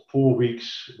intervals of 4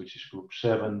 weeks, which is group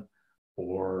 7,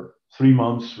 or 3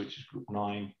 months, which is group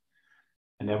 9.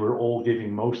 And then we're all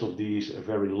giving most of these a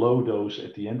very low dose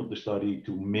at the end of the study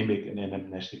to mimic an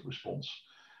anamnestic response.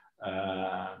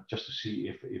 Just to see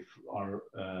if our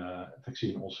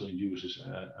vaccine also induces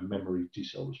a memory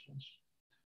T-cell response.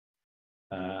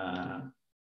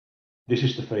 This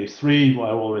is the phase 3,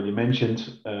 I already mentioned,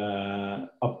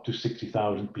 up to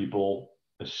 60,000 people,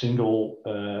 a single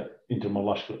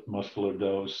intramuscular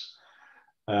dose,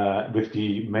 with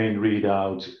the main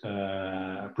readout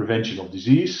prevention of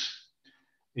disease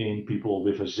in people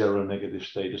with a seronegative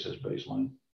status as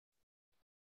baseline.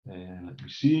 And let me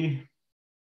see.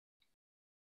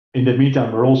 In the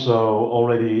meantime, we're also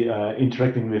already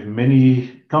interacting with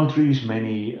many countries,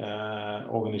 many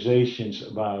organizations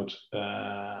about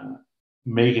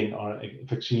making our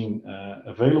vaccine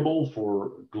available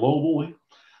for globally.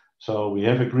 So we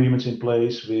have agreements in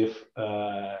place with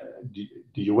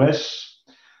the US.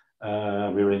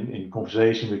 We're in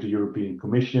conversation with the European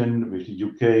Commission, with the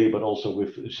UK, but also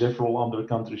with several other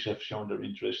countries have shown their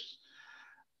interest.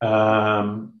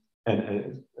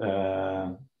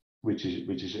 Which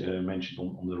is mentioned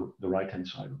on the right-hand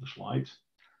side of the slide.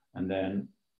 And then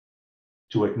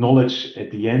to acknowledge at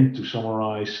the end, to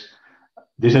summarize,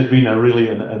 this has been a really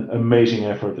an amazing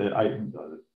effort.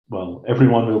 Well,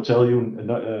 everyone will tell you,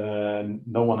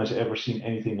 no one has ever seen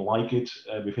anything like it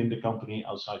within the company,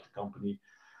 outside the company,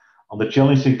 on the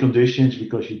challenging conditions,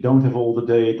 because you don't have all the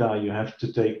data. You have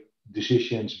to take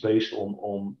decisions based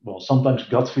on well, sometimes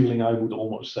gut feeling, I would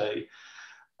almost say.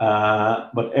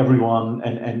 But everyone,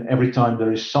 and every time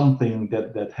there is something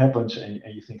that happens and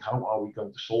you think, how are we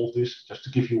going to solve this? Just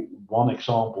to give you one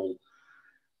example,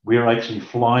 we are actually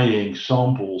flying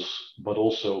samples, but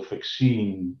also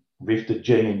vaccine with the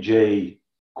J&J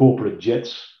corporate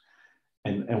jets.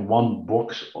 and one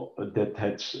box that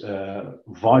had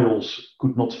vials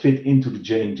could not fit into the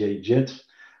J&J jet.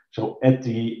 So at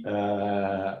the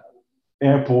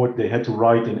airport, they had to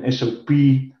write an SOP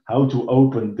how to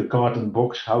open the carton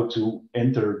box, how to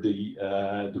enter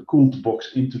the cooled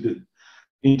box into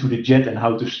the jet, and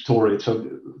how to store it.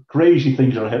 So crazy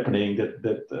things are happening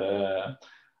that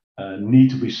need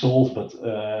to be solved, but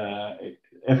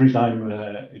every time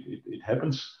it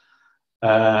happens.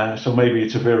 So maybe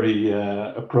it's a very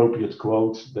appropriate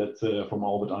quote that from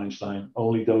Albert Einstein: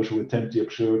 only those who attempt the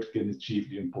absurd can achieve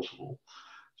the impossible.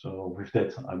 So with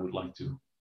that, I would like to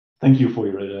thank you for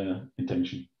your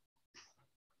attention.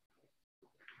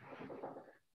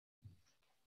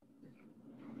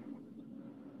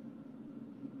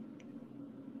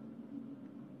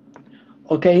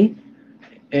 Okay.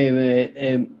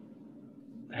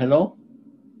 Hello?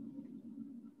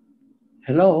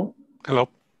 Hello? Hello.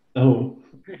 Oh.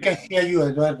 We can hear you,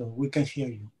 Eduardo. We can hear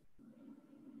you.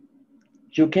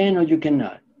 You can or you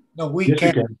cannot? No, we Yes, can.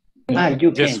 you can.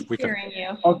 You Yes, can. we can. Hearing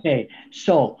you. Okay.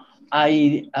 So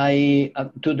I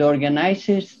to the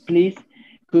organizers, please,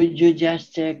 could you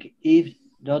just check if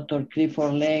Dr.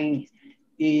 Clifford Lane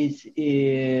is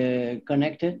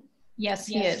connected? Yes,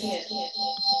 he is.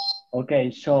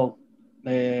 Okay, so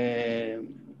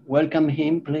welcome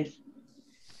him, please.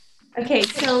 Okay,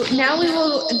 so now we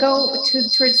will go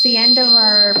towards the end of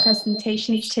our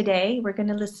presentations today. We're going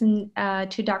to listen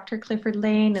to Dr. Clifford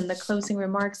Lane and the closing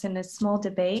remarks and a small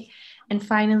debate. And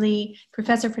finally,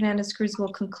 Professor Fernandez-Cruz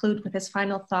will conclude with his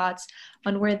final thoughts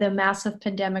on where the massive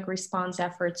pandemic response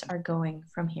efforts are going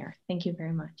from here. Thank you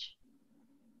very much.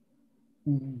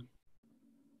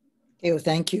 Okay, well,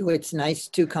 thank you. It's nice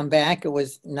to come back. It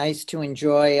was nice to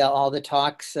enjoy all the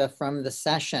talks from the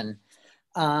session.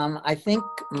 I think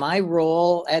my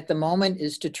role at the moment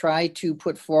is to try to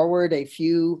put forward a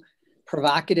few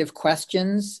provocative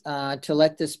questions to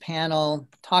let this panel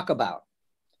talk about.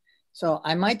 So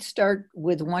I might start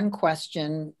with one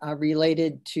question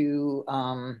related to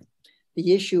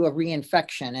the issue of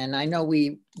reinfection. And I know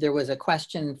there was a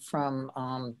question from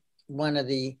one of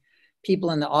the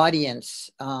people in the audience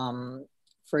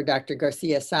for Dr.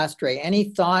 García-Sastre. Any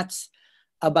thoughts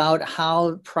about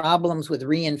how problems with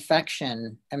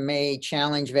reinfection may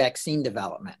challenge vaccine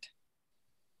development?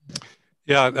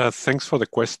 Yeah, thanks for the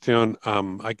question.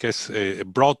 I guess a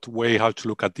broad way how to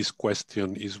look at this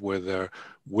question is whether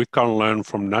we can learn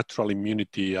from natural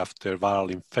immunity after viral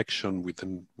infection with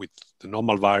the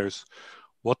normal virus.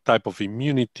 What type of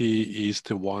immunity is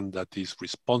the one that is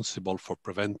responsible for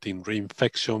preventing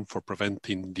reinfection, for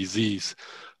preventing disease,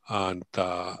 and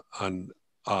for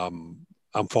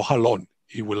how long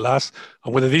it will last,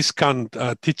 and whether this can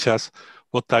teach us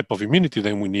what type of immunity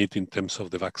then we need in terms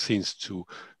of the vaccines to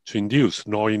induce,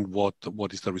 knowing what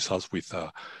is the results with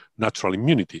natural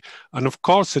immunity. And of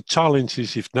course, the challenge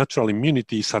is if natural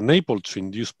immunity is unable to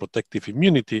induce protective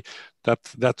immunity,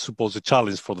 that's supposed a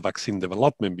challenge for the vaccine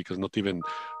development, because not even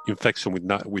infection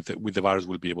with the virus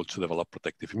will be able to develop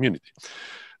protective immunity.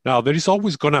 Now, there is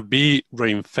always going to be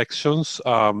reinfections,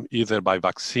 either by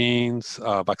vaccines,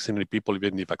 vaccinated people,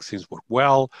 even if vaccines work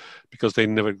well, because they're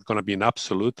never going to be an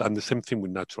absolute, and the same thing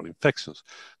with natural infections.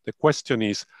 The question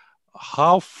is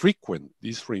how frequent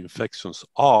these reinfections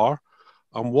are,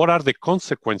 and what are the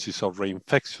consequences of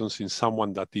reinfections in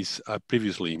someone that is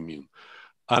previously immune.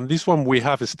 And this one, we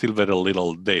have still very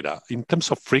little data. In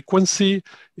terms of frequency,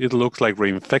 it looks like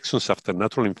reinfections after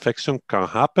natural infection can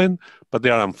happen, but they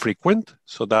are infrequent.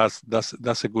 So that's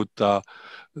a good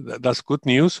that's good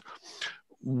news.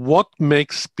 What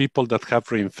makes people that have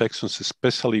reinfections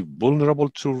especially vulnerable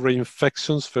to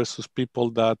reinfections versus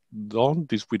people that don't?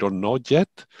 This we don't know yet.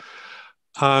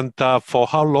 And for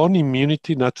how long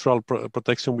immunity, natural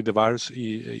protection with the virus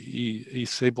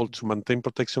is able to maintain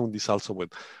protection, this also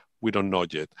we don't know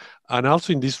yet. And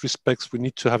also in these respects, we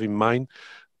need to have in mind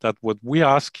that what we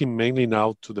are asking mainly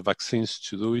now to the vaccines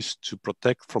to do is to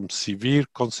protect from severe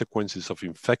consequences of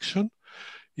infection.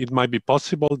 It might be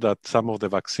possible that some of the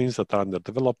vaccines that are under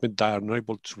development are not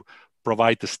able to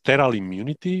provide a sterile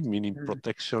immunity, meaning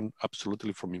protection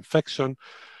absolutely from infection.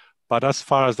 But as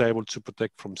far as they're able to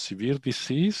protect from severe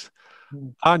disease,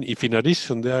 and if in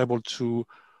addition they're able to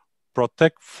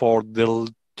protect for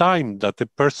the time that the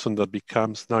person that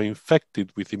becomes now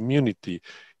infected with immunity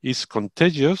is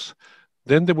contagious,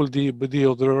 then there will be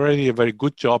already a very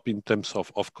good job in terms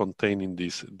of containing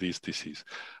this disease.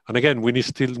 And again, we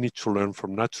still need to learn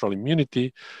from natural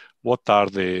immunity what are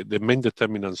the main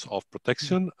determinants of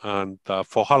protection and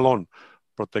for how long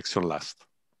protection lasts.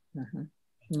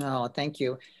 No, thank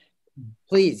you.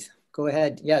 Please, go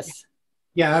ahead. Yes.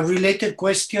 Yeah, a related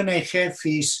question I have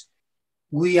is,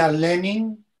 we are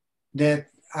learning that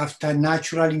after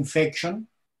natural infection,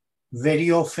 very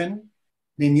often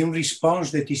the immune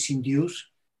response that is induced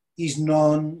is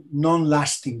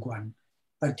non-lasting one,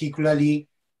 particularly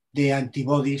the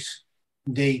antibodies,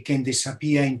 they can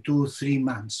disappear in 2-3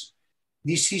 months.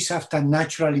 This is after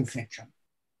natural infection.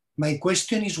 My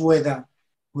question is whether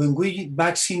when we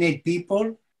vaccinate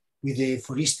people with the,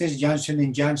 for instance,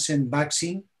 Johnson & Johnson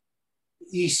vaccine,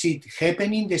 is it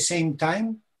happening the same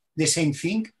time, the same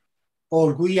thing,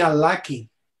 or we are lucky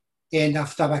and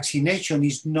after vaccination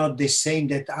is not the same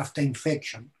that after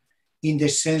infection, in the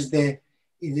sense that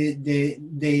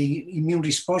the immune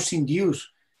response induced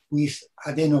with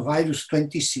adenovirus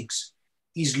 26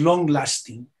 is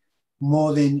long-lasting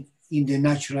more than in the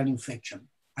natural infection.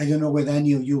 I don't know whether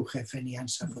any of you have any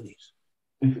answer for this.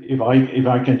 If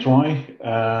I can try.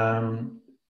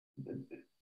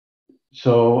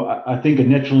 So I think a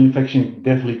natural infection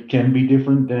definitely can be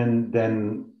different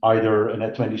than either an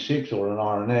Ad26 or an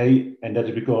RNA, and that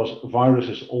is because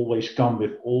viruses always come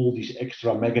with all these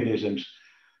extra mechanisms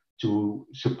to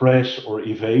suppress or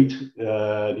evade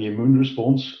the immune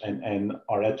response, and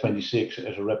our Ad26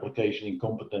 as a replication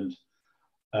incompetent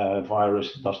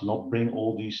virus does not bring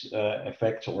all these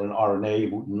effects, or an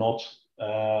RNA would not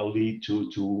lead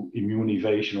to immune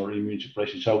evasion or immune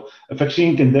suppression. So a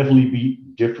vaccine can definitely be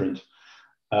different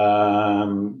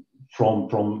from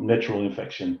natural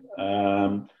infection.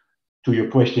 To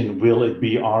your question, will it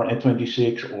be our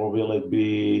Ad26 or will it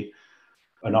be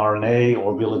an RNA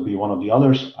or will it be one of the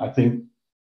others? I think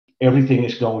everything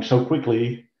is going so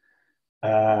quickly.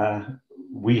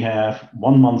 We have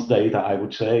 1 month's data, I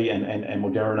would say, and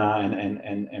Moderna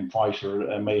and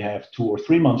Pfizer may have 2 or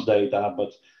 3 months data,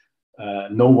 but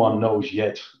no one knows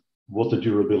yet what the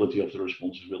durability of the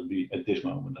responses will be at this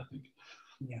moment, I think.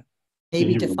 Yeah.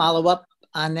 Maybe to follow up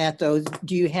on that, though,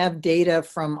 do you have data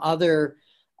from other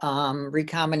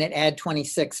recombinant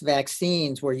Ad26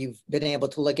 vaccines where you've been able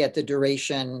to look at the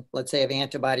duration, let's say, of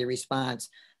antibody response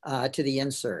to the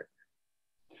insert?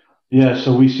 Yeah,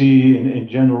 so we see in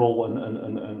general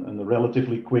a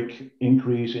relatively quick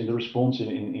increase in the response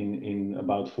in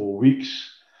about 4 weeks,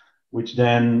 which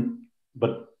then,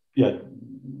 but yeah,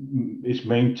 is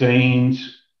maintained,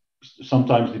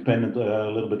 sometimes dependent a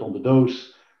little bit on the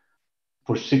dose,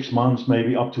 for 6 months,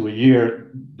 maybe up to a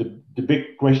year. The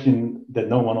big question that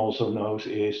no one also knows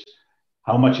is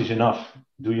how much is enough?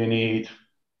 Do you need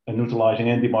a neutralizing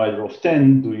antibody of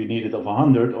 10? Do you need it of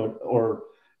 100? Or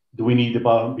do we need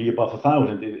to be above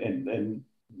 1,000? And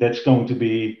that's going to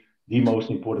be the most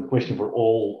important question for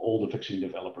all the vaccine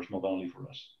developers, not only for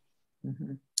us.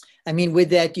 Mm-hmm. I mean, with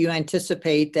that, do you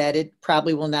anticipate that it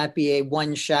probably will not be a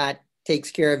one shot, takes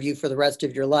care of you for the rest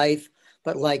of your life,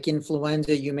 but like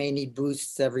influenza, you may need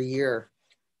boosts every year?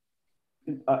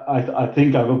 I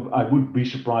think I would be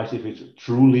surprised if it's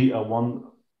truly a one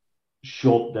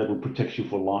shot that will protect you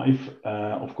for life.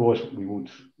 Of course,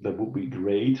 that would be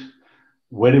great.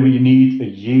 Whether we need a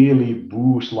yearly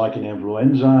boost like in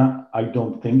influenza, I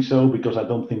don't think so, because I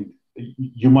don't think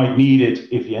you might need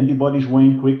it if the antibodies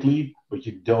wane quickly, but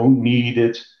you don't need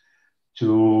it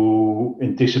to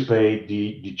anticipate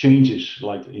the changes.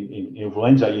 Like in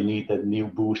influenza, you need that new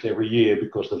boost every year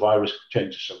because the virus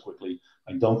changes so quickly.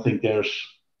 I don't think there's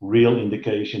real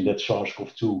indication that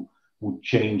SARS-CoV-2 would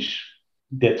change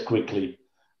that quickly.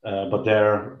 But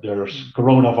there's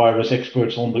coronavirus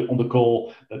experts on the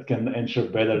call that can answer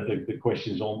better the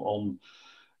questions on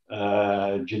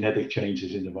genetic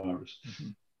changes in the virus. Mm-hmm.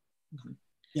 Mm-hmm.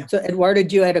 Yeah. So Eduardo,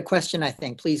 you had a question, I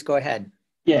think. Please go ahead.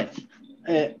 Yes.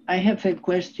 I have a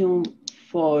question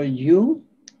for you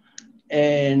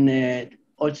and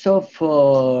also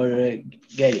for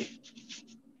Gary.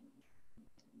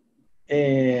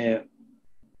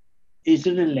 It's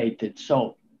related.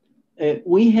 So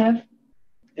we have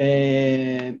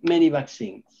many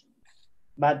vaccines,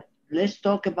 but let's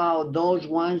talk about those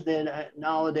ones that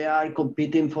now they are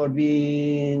competing for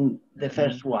being the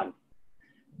first one.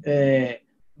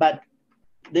 But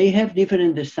they have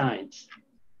different designs.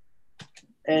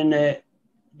 And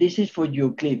this is for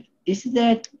you, Cliff. Is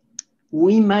that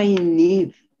we might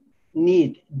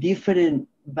need different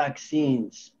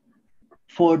vaccines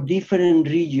for different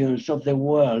regions of the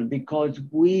world, because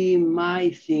we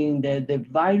might think that the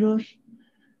virus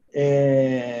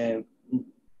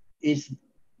is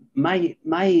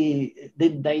the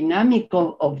dynamic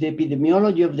of the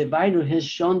epidemiology of the virus has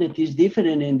shown that it's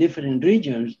different in different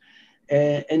regions,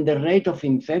 and the rate of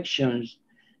infections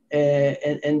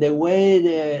and the way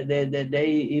that they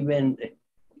even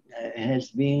has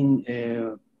been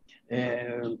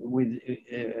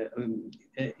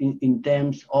in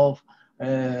terms of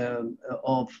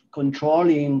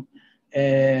controlling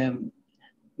in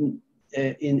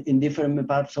different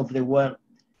parts of the world.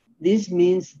 This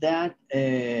means that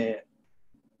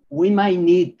we might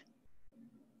need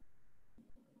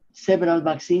several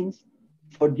vaccines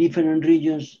for different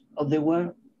regions of the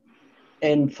world.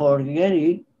 And for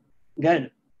Gary,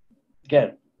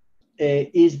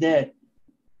 is that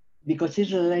because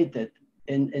it's related,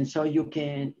 and so you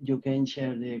can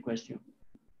share the question.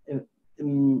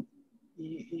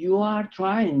 You are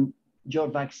trying your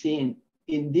vaccine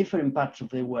in different parts of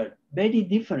the world, very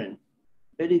different.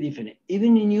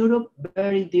 Even in Europe,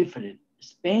 very different.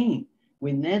 Spain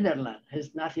with Netherlands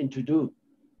has nothing to do,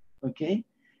 okay?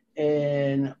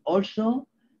 And also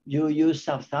you use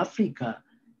South Africa,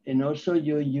 and also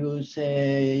you use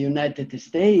United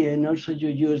States, and also you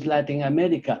use Latin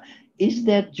America. Is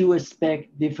that you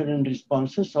expect different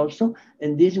responses also?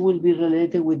 And this will be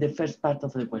related with the first part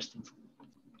of the question.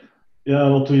 Yeah,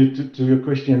 well, to your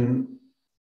question,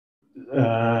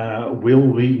 will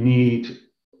we need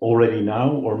already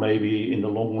now, or maybe in the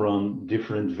long run,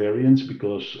 different variants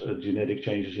because genetic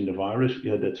changes in the virus?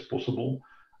 Yeah, that's possible.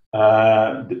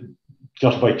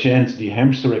 Just by chance, the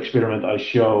hamster experiment I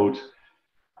showed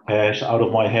has, out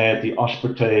of my head, the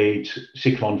aspartate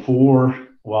 614,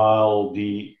 while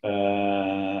the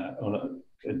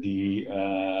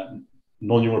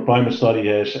non-human primate study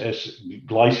has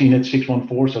glycine at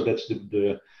 614, so that's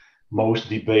the most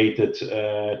debated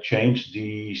change,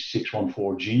 the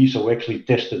 614G. So we actually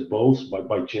tested both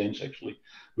by chance, actually.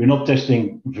 We're not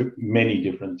testing many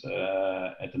different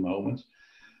at the moment.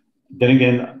 Then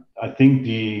again, I think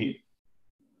the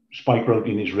spike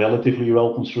protein is relatively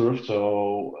well conserved.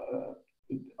 So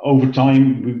over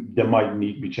time, there might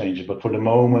need to be changes. But for the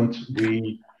moment,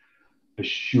 we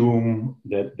assume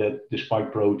that the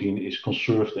spike protein is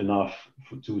conserved enough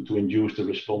to induce the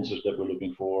responses that we're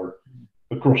looking for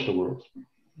across the world.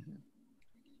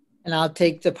 And I'll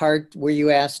take the part where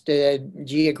you asked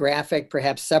geographic,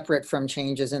 perhaps separate from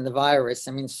changes in the virus.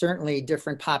 I mean, certainly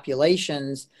different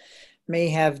populations may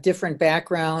have different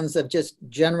backgrounds of just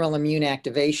general immune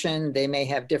activation. They may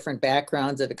have different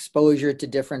backgrounds of exposure to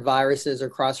different viruses or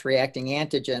cross-reacting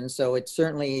antigens. So it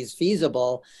certainly is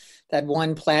feasible that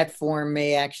one platform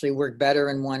may actually work better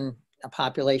in one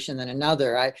population than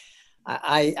another.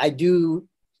 I do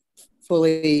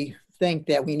fully think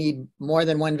that we need more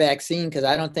than one vaccine, because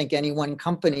I don't think any one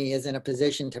company is in a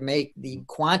position to make the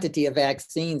quantity of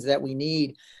vaccines that we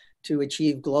need to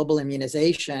achieve global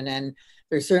immunization. And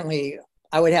there's certainly,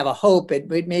 I would have a hope, it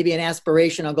may be an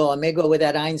aspirational goal. I may go with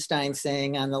that Einstein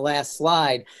saying on the last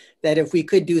slide, that if we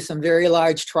could do some very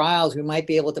large trials, we might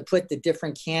be able to put the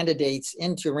different candidates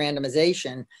into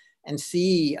randomization and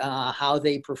see how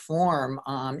they perform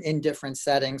in different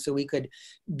settings, so we could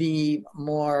be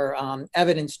more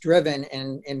evidence-driven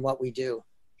in what we do.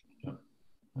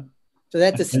 So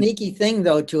that's a sneaky thing,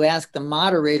 though, to ask the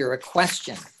moderator a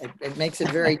question. It makes it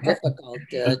very difficult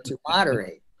to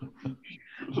moderate.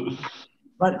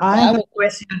 But I have a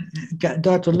question,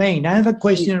 Dr. Lane. I have a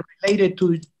question related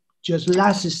to just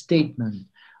last statement.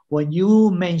 When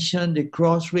you mentioned the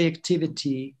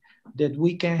cross-reactivity that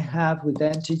we can have with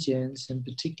antigens, and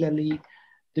particularly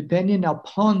depending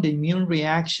upon the immune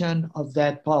reaction of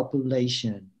that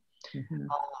population. Mm-hmm.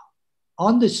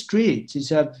 On the streets,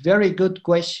 it's a very good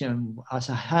question as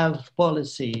a health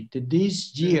policy that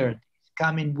this year,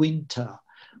 coming winter,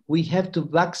 we have to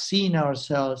vaccine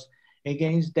ourselves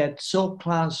against that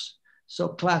so-class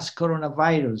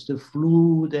coronavirus, the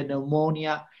flu, the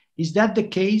pneumonia. Is that the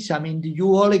case? I mean, do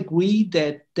you all agree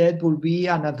that that will be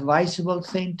an advisable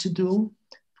thing to do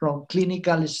from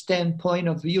clinical standpoint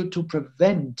of view to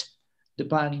prevent the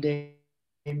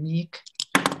pandemic?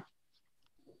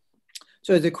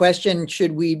 So the question,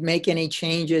 should we make any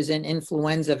changes in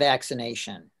influenza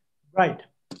vaccination? Right.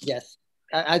 Yes.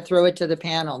 I'd throw it to the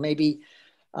panel. Maybe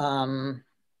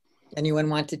anyone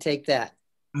want to take that?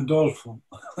 Adolfo.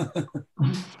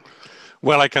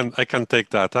 Well, I can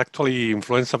take that. Actually,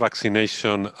 influenza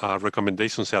vaccination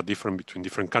recommendations are different between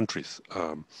different countries.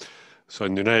 So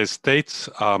in the United States,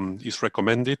 it's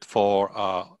recommended for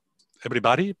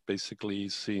everybody, basically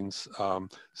since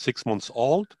 6 months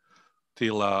old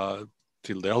till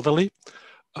the elderly.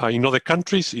 In other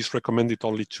countries, it's recommended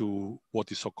only to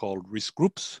what is so-called risk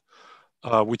groups,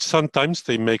 which sometimes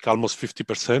they make almost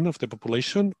 50% of the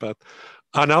population.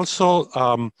 And also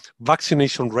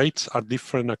vaccination rates are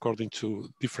different according to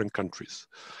different countries.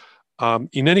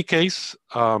 In any case,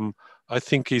 I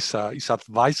think it's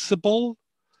advisable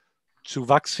to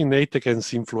vaccinate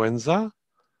against influenza,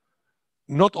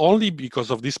 not only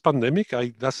because of this pandemic.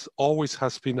 I always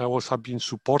have been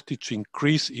supported to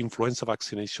increase influenza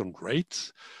vaccination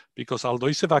rates, because although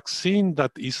it's a vaccine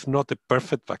that is not a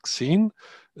perfect vaccine,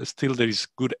 still there is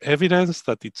good evidence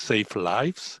that it saves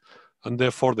lives. And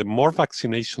therefore, the more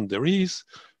vaccination there is,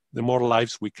 the more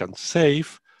lives we can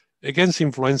save against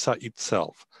influenza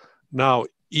itself. Now,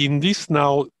 in this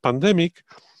now pandemic,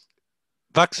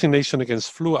 vaccination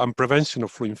against flu and prevention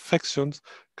of flu infections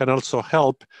can also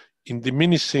help in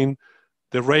diminishing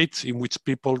the rates in which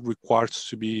people requires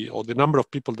to be, or the number of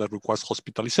people that requires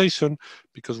hospitalization,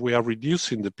 because we are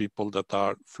reducing the people that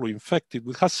are flu infected,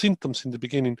 which has symptoms in the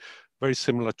beginning very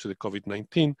similar to the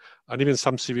COVID-19, and even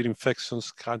some severe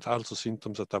infections can also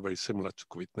symptoms that are very similar to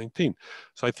COVID-19.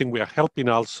 So I think we are helping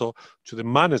also to the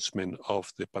management of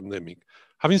the pandemic.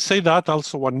 Having said that,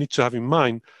 also one needs to have in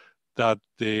mind that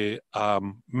the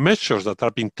measures that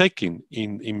are being taken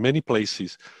in many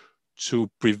places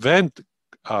to prevent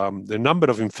the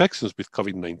number of infections with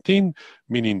COVID-19,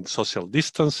 meaning social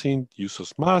distancing, use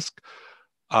of masks,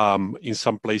 in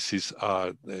some places,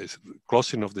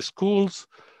 closing of the schools,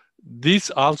 this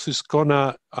also is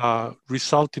gonna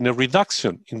result in a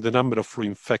reduction in the number of flu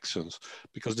infections,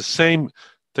 because the same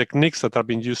techniques that are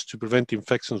being used to prevent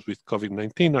infections with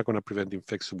COVID-19 are gonna prevent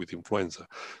infection with influenza.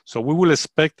 So we will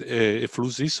expect a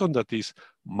flu season that is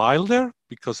milder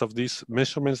because of these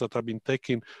measurements that have been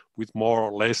taken with more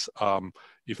or less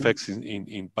effects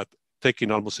but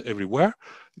taken almost everywhere.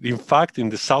 In fact, in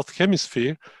the South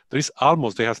Hemisphere, there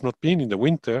has not been in the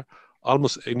winter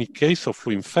almost any case of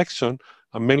flu infection,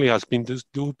 and mainly has been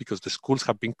due because the schools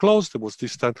have been closed. There was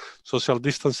distant social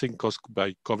distancing caused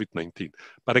by COVID-19.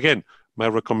 But again, my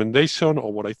recommendation,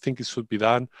 or what I think it should be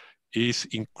done, is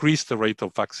increase the rate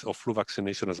of flu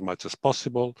vaccination as much as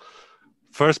possible.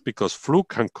 First, because flu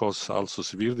can cause also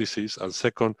severe disease, and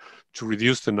second, to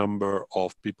reduce the number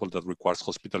of people that requires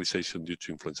hospitalization due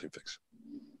to influenza infection.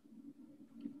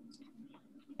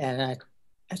 And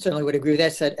I certainly would agree with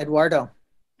that. Said Eduardo.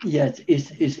 Yes,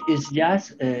 it's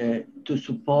just to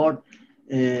support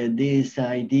this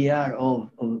idea of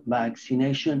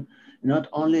vaccination, not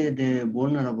only the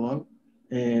vulnerable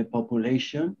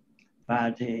population,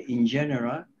 but in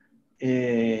general.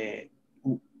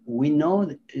 We know,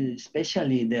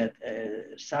 especially that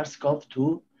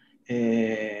SARS-CoV-2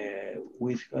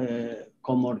 with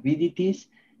comorbidities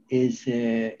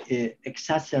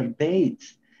exacerbates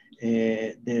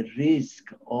the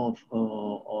risk of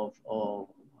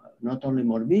not only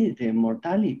morbidity,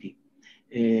 mortality.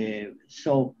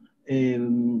 So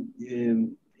it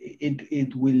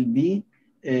will be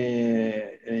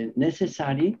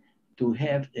necessary to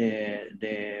have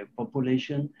the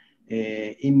population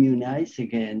immunized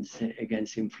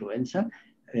against influenza.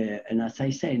 And as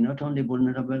I say, not only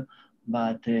vulnerable,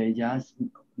 but just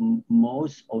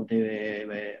most of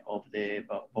the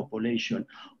population.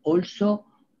 Also,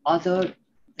 other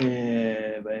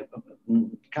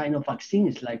kind of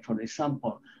vaccines, like for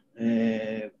example,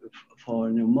 for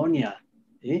pneumonia,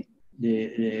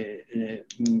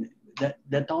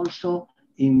 that also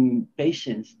in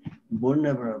patients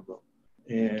vulnerable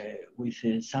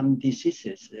with some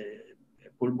diseases,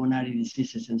 pulmonary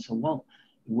diseases and so on,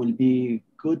 will be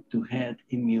good to have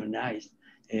immunized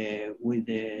with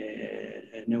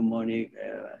the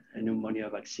pneumonia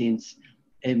vaccines.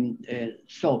 And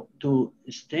so to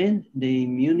extend the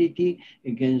immunity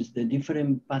against the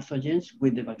different pathogens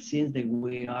with the vaccines that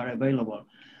we are available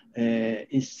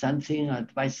is something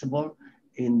advisable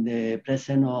in the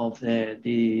presence of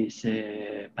this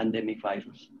pandemic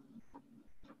virus.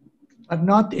 But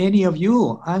not any of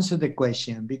you answered the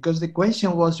question, because the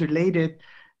question was related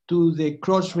to the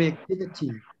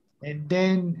cross-reactivity. And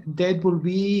then that will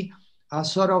be a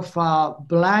sort of a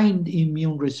blind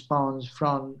immune response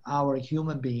from our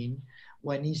human being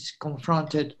when he's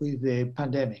confronted with the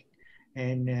pandemic.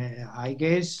 And I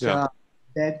guess that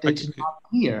it's not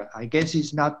clear. I guess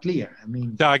it's not clear. I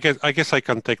mean, yeah, I guess I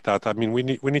can take that. I mean, we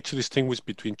need to distinguish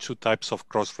between two types of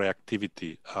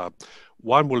cross-reactivity.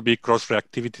 One will be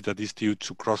cross-reactivity that is due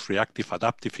to cross-reactive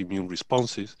adaptive immune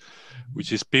responses,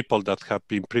 which is people that have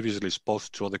been previously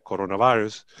exposed to the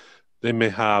coronavirus. They may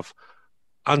have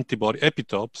antibody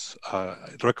epitopes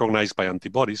recognized by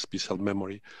antibodies, B-cell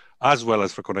memory, as well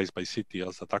as recognized by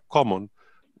CTLs that are common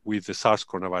with the SARS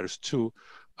coronavirus 2,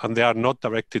 and they are not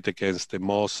directed against the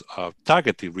most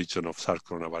targeted region of SARS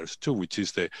coronavirus 2, which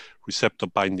is the receptor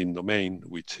binding domain,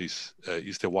 which is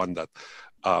the one that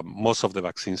most of the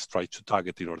vaccines try to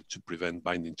target in order to prevent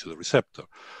binding to the receptor.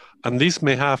 And this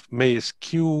may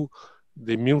skew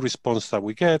the immune response that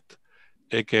we get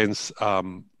against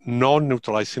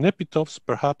non-neutralizing epitopes,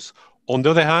 perhaps. On the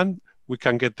other hand, we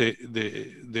can get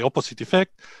the opposite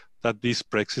effect, that this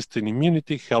pre-existing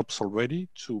immunity helps already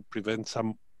to prevent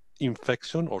some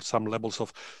infection or some levels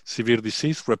of severe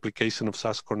disease, replication of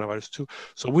SARS coronavirus 2.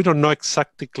 So we don't know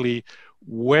exactly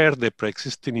where the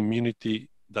pre-existing immunity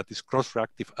that is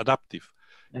cross-reactive adaptive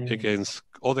against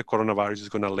other coronavirus is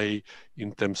going to lay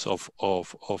in terms of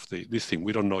this thing.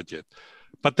 We don't know yet.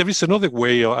 But there is another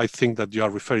way, I think, that you are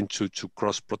referring to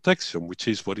cross-protection, which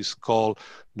is what is called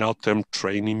now termed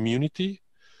trained immunity,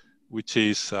 which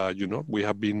is, we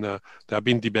have been, there have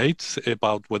been debates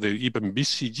about whether even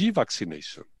BCG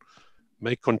vaccination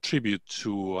may contribute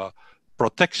to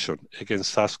protection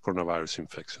against SARS coronavirus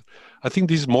infection. I think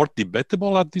this is more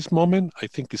debatable at this moment. I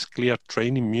think it's clear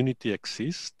trained immunity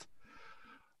exists.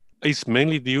 It's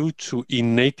mainly due to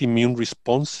innate immune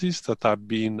responses that have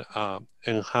been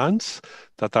enhanced,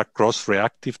 that are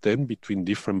cross-reactive then between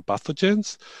different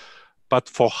pathogens. But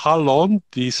for how long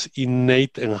this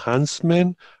innate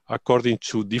enhancement, according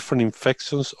to different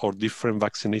infections or different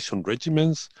vaccination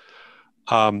regimens,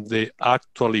 they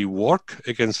actually work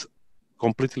against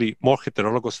completely more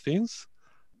heterologous things.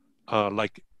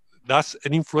 Like, does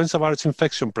an influenza virus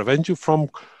infection prevent you from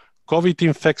COVID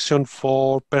infection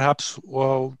for perhaps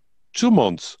 2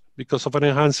 months because of an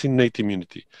enhanced innate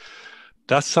immunity?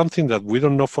 That's something that we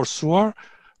don't know for sure,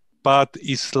 but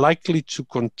is likely to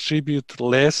contribute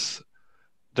less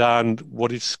than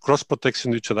what is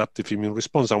cross-protection due to adaptive immune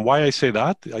response. And why I say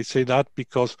that? I say that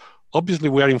because obviously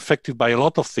we are infected by a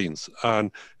lot of things,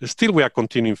 and still we are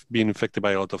continuing being infected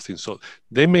by a lot of things. So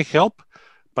they may help,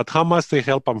 but how much they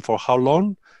help and for how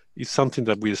long is something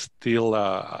that we still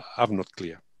have not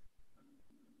clear.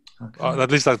 Okay.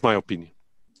 At least that's my opinion.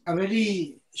 A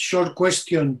very short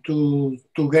question to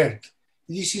Gert.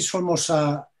 This is almost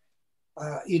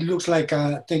it looks like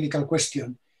a technical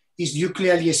question. Is you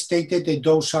clearly stated that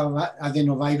those are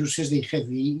adenoviruses, they have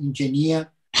the engineer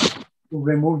to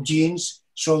remove genes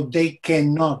so they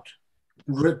cannot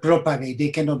propagate, they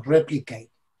cannot replicate.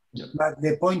 Yep. But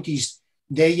the point is,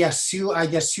 I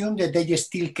assume that they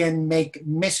still can make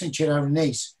messenger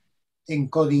RNAs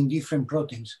encoding different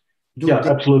proteins.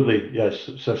 Absolutely, yes.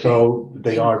 So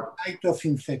they are type of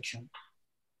infection.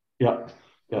 Yeah.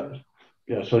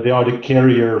 So they are the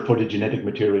carrier for the genetic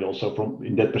material. So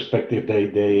in that perspective,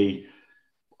 they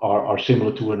are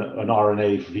similar to an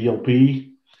RNA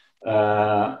VLP,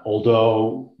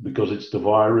 although because it's the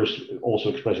virus also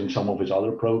expressing some of its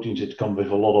other proteins, it comes with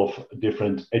a lot of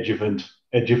different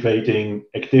adjuvating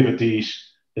activities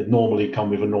that normally come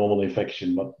with a normal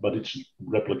infection, but it's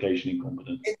replication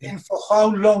incompetent. And for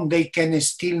how long they can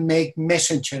still make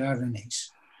messenger RNAs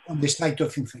on the site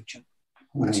of infection?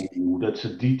 Ooh, that's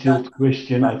a detailed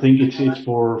question. I think it's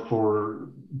for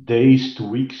days to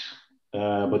weeks,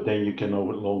 but then you can no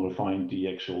longer find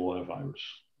the actual virus.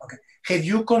 Okay. Have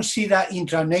you considered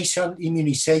intranasal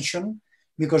immunization?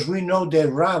 Because we know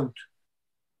the route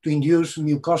to induce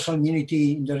mucosal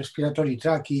immunity in the respiratory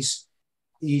tract is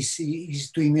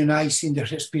to immunize in the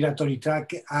respiratory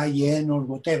tract, IN or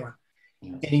whatever.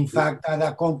 Yeah. And in fact,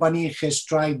 other company has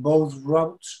tried both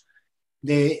routes,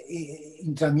 the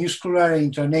intramuscular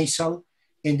and intranasal,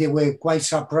 and they were quite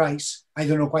surprised. I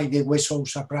don't know why they were so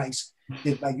surprised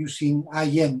that by using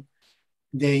IN,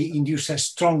 they induce a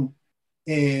strong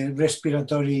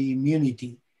respiratory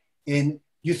immunity. And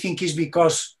you think it's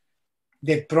because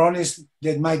the problems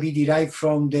that might be derived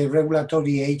from the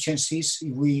regulatory agencies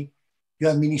if you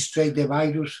administrate the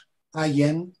virus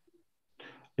IN?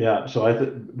 Yeah, so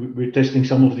we're testing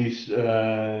some of these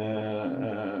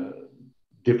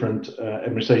different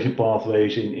administration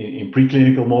pathways in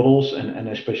preclinical models, and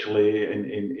especially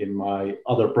in my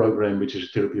other program, which is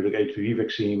a therapeutic HPV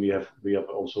vaccine. We have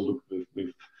also looked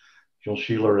with John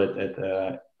Schiller at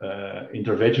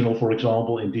interventional, for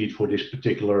example, indeed for this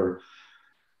particular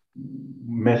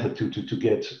method to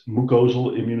get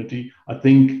mucosal immunity. I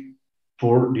think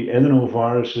for the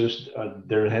adenoviruses,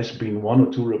 there has been 1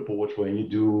 or 2 reports when you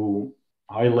do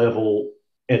high-level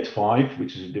AD5,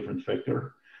 which is a different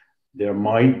factor. There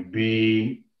might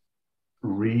be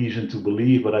reason to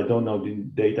believe, but I don't know the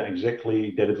data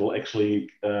exactly, that it will actually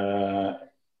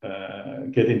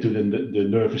get into the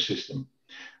nervous system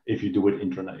if you do it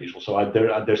intranasal. So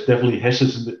there's definitely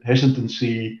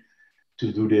hesitancy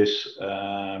to do this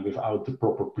without the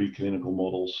proper preclinical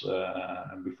models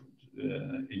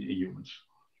in humans.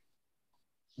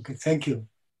 Okay, thank you.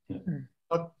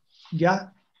 Yeah,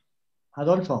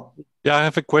 Adolfo. Yeah, I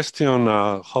have a question.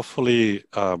 Hopefully,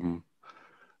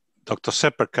 Dr.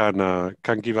 Sepper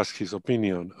can give us his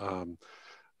opinion.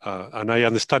 And I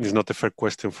understand it's not a fair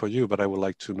question for you, but I would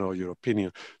like to know your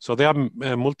opinion. So there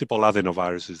are multiple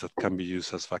adenoviruses that can be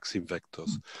used as vaccine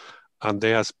vectors. And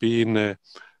there has been,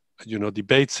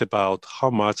 debates about how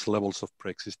much levels of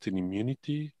pre-existing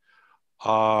immunity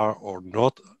are or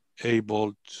not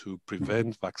able to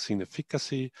prevent vaccine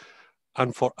efficacy.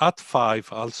 And for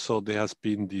AT5, also there has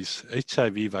been this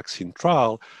HIV vaccine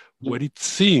trial where it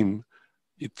seemed,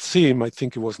 I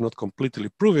think it was not completely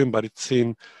proven, but it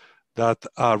seemed that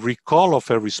a recall of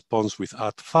a response with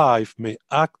AT5 may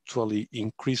actually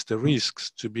increase the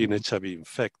risks to being HIV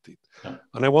infected.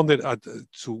 And I wondered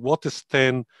to what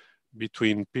extent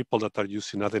between people that are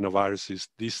using adenoviruses,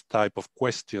 this type of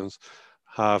questions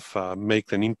have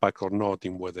made an impact or not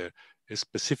in whether a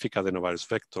specific adenovirus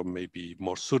vector may be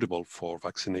more suitable for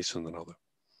vaccination than other.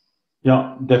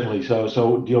 Yeah, definitely.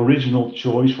 So the original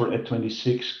choice for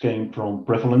ET26 came from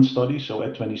prevalence studies. So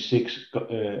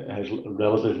ET26 has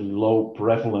relatively low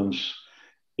prevalence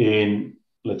in,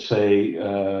 let's say,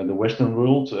 the Western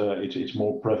world. It's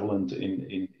more prevalent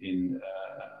in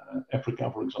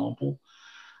Africa, for example.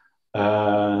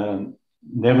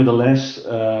 Nevertheless,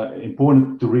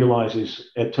 important to realize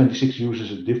is ET26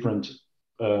 uses a different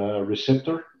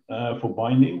receptor for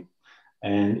binding.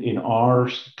 And in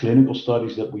our clinical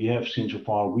studies that we have seen so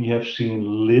far, we have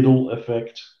seen little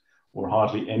effect or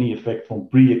hardly any effect from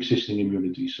pre-existing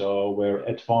immunity. So where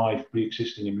ET5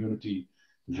 pre-existing immunity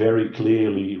very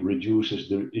clearly reduces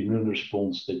the immune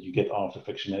response that you get after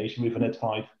vaccination with an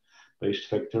ET5-based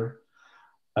vector.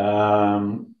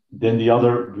 Then the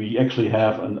other, we actually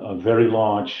have a very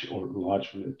large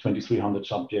 2,300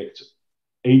 subject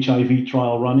HIV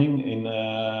trial running in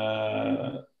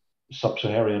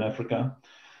sub-Saharan Africa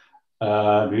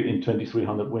in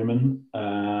 2,300 women,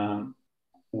 and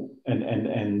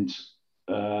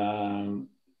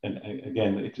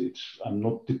again, I'm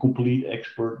not the complete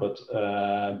expert, but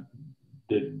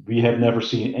we have never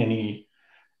seen any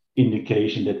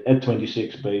indication that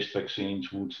ET26 based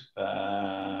vaccines would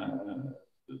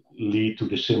lead to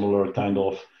the similar kind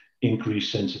of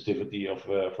increased sensitivity of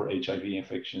for HIV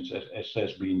infections as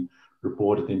has been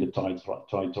reported in the TIDE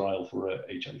trial for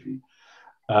HIV.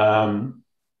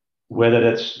 Whether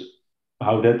that's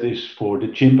how that is for the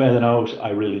chimp adenos, I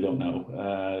really don't know,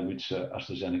 which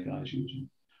AstraZeneca is using.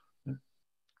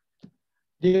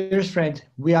 Dear friend,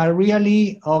 we are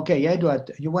really, okay,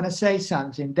 Edward, you want to say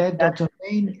something? That Dr.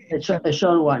 Lane? It's a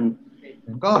short one.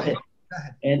 Go ahead.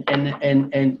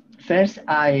 And first,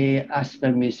 I ask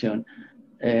permission.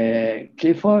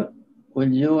 Clifford,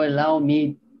 will you allow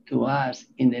me to ask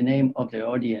in the name of the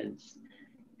audience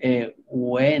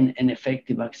when an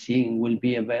effective vaccine will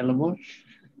be available?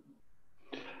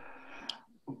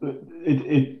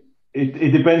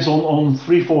 It depends on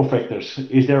 3-4 factors.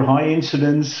 Is there high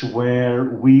incidence where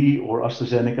we or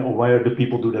AstraZeneca or where the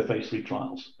people do their phase 3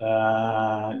 trials?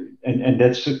 And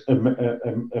that's a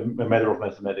matter of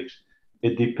mathematics.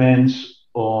 It depends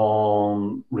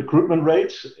on recruitment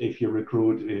rates. If you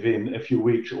recruit within a few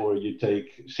weeks or you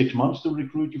take 6 months to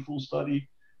recruit your full study.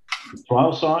 The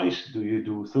trial size, do you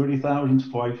do 30,000,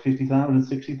 50,000,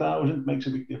 60,000, makes a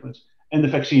big difference. And the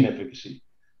vaccine efficacy.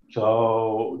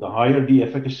 So the higher the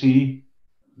efficacy,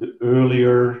 the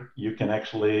earlier you can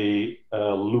actually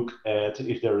look at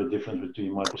is there a difference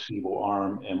between my placebo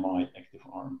arm and my active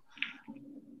arm.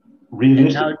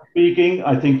 Realistically speaking,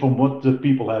 I think from what the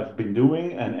people have been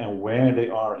doing and where they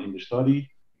are in the study,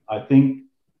 I think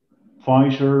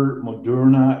Pfizer,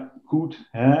 Moderna could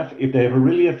have, if they have a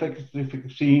really effective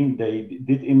vaccine, they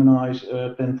did immunize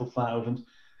tens of thousands,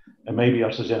 and maybe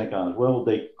AstraZeneca as well,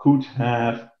 they could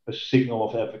have a signal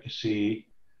of efficacy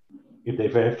if they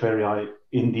have very high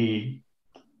in the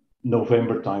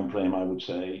November timeframe, I would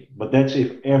say. But that's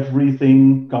if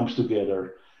everything comes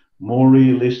together. More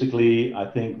realistically, I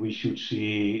think we should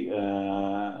see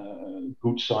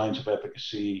good signs of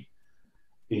efficacy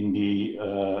in the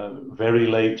very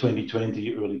late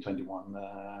 2020, early 21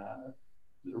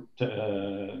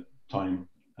 time.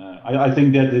 I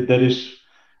think that is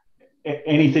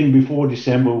anything before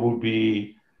December would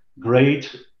be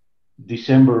great.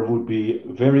 December would be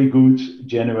very good.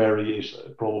 January is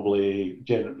probably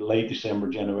late December,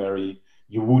 January.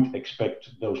 You would expect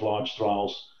those large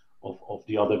trials of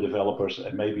the other developers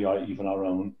and maybe even our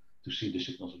own to see the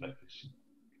signals of efficacy.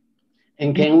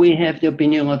 And can we have the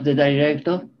opinion of the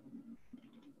director?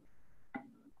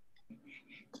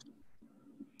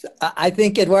 I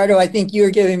think, Eduardo, I think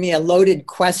you're giving me a loaded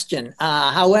question.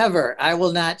 However, I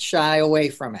will not shy away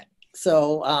from it.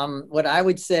 So what I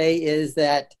would say is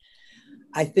that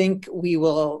I think we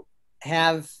will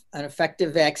have an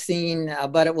effective vaccine,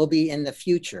 but it will be in the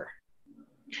future.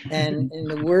 And in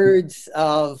the words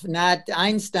of not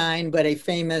Einstein, but a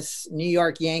famous New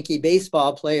York Yankee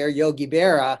baseball player, Yogi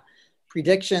Berra,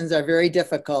 predictions are very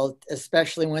difficult,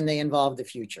 especially when they involve the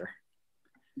future.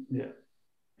 Yeah.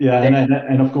 Yeah,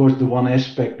 and of course, the one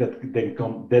aspect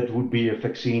that would be a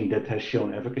vaccine that has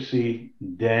shown efficacy.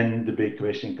 Then the big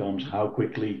question comes: how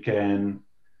quickly can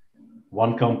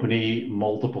one company,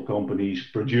 multiple companies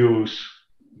produce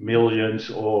millions,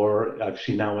 or I've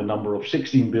seen now a number of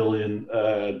 16 billion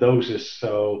doses.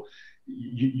 So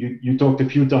you talked a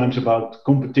few times about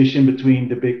competition between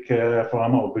the big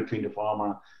pharma or between the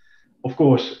pharma. Of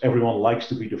course, everyone likes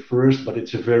to be the first, but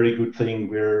it's a very good thing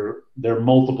where there are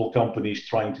multiple companies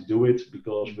trying to do it,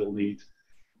 because we'll need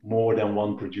more than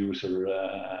one producer.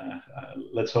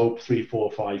 Let's hope 3,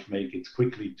 4, 5 make it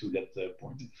quickly to that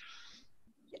point.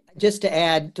 Just to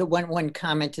add to one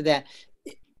comment to that,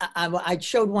 I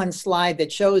showed one slide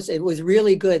that shows it was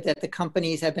really good that the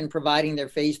companies have been providing their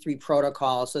phase 3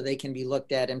 protocols so they can be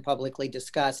looked at and publicly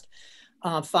discussed.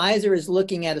 Pfizer is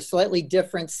looking at a slightly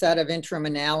different set of interim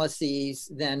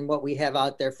analyses than what we have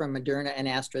out there from Moderna and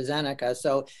AstraZeneca.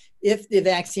 So if the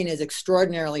vaccine is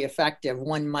extraordinarily effective,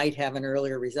 one might have an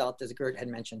earlier result, as Gert had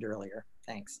mentioned earlier.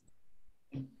 Thanks.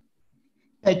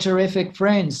 Terrific,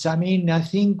 friends. I mean, I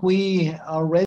think we already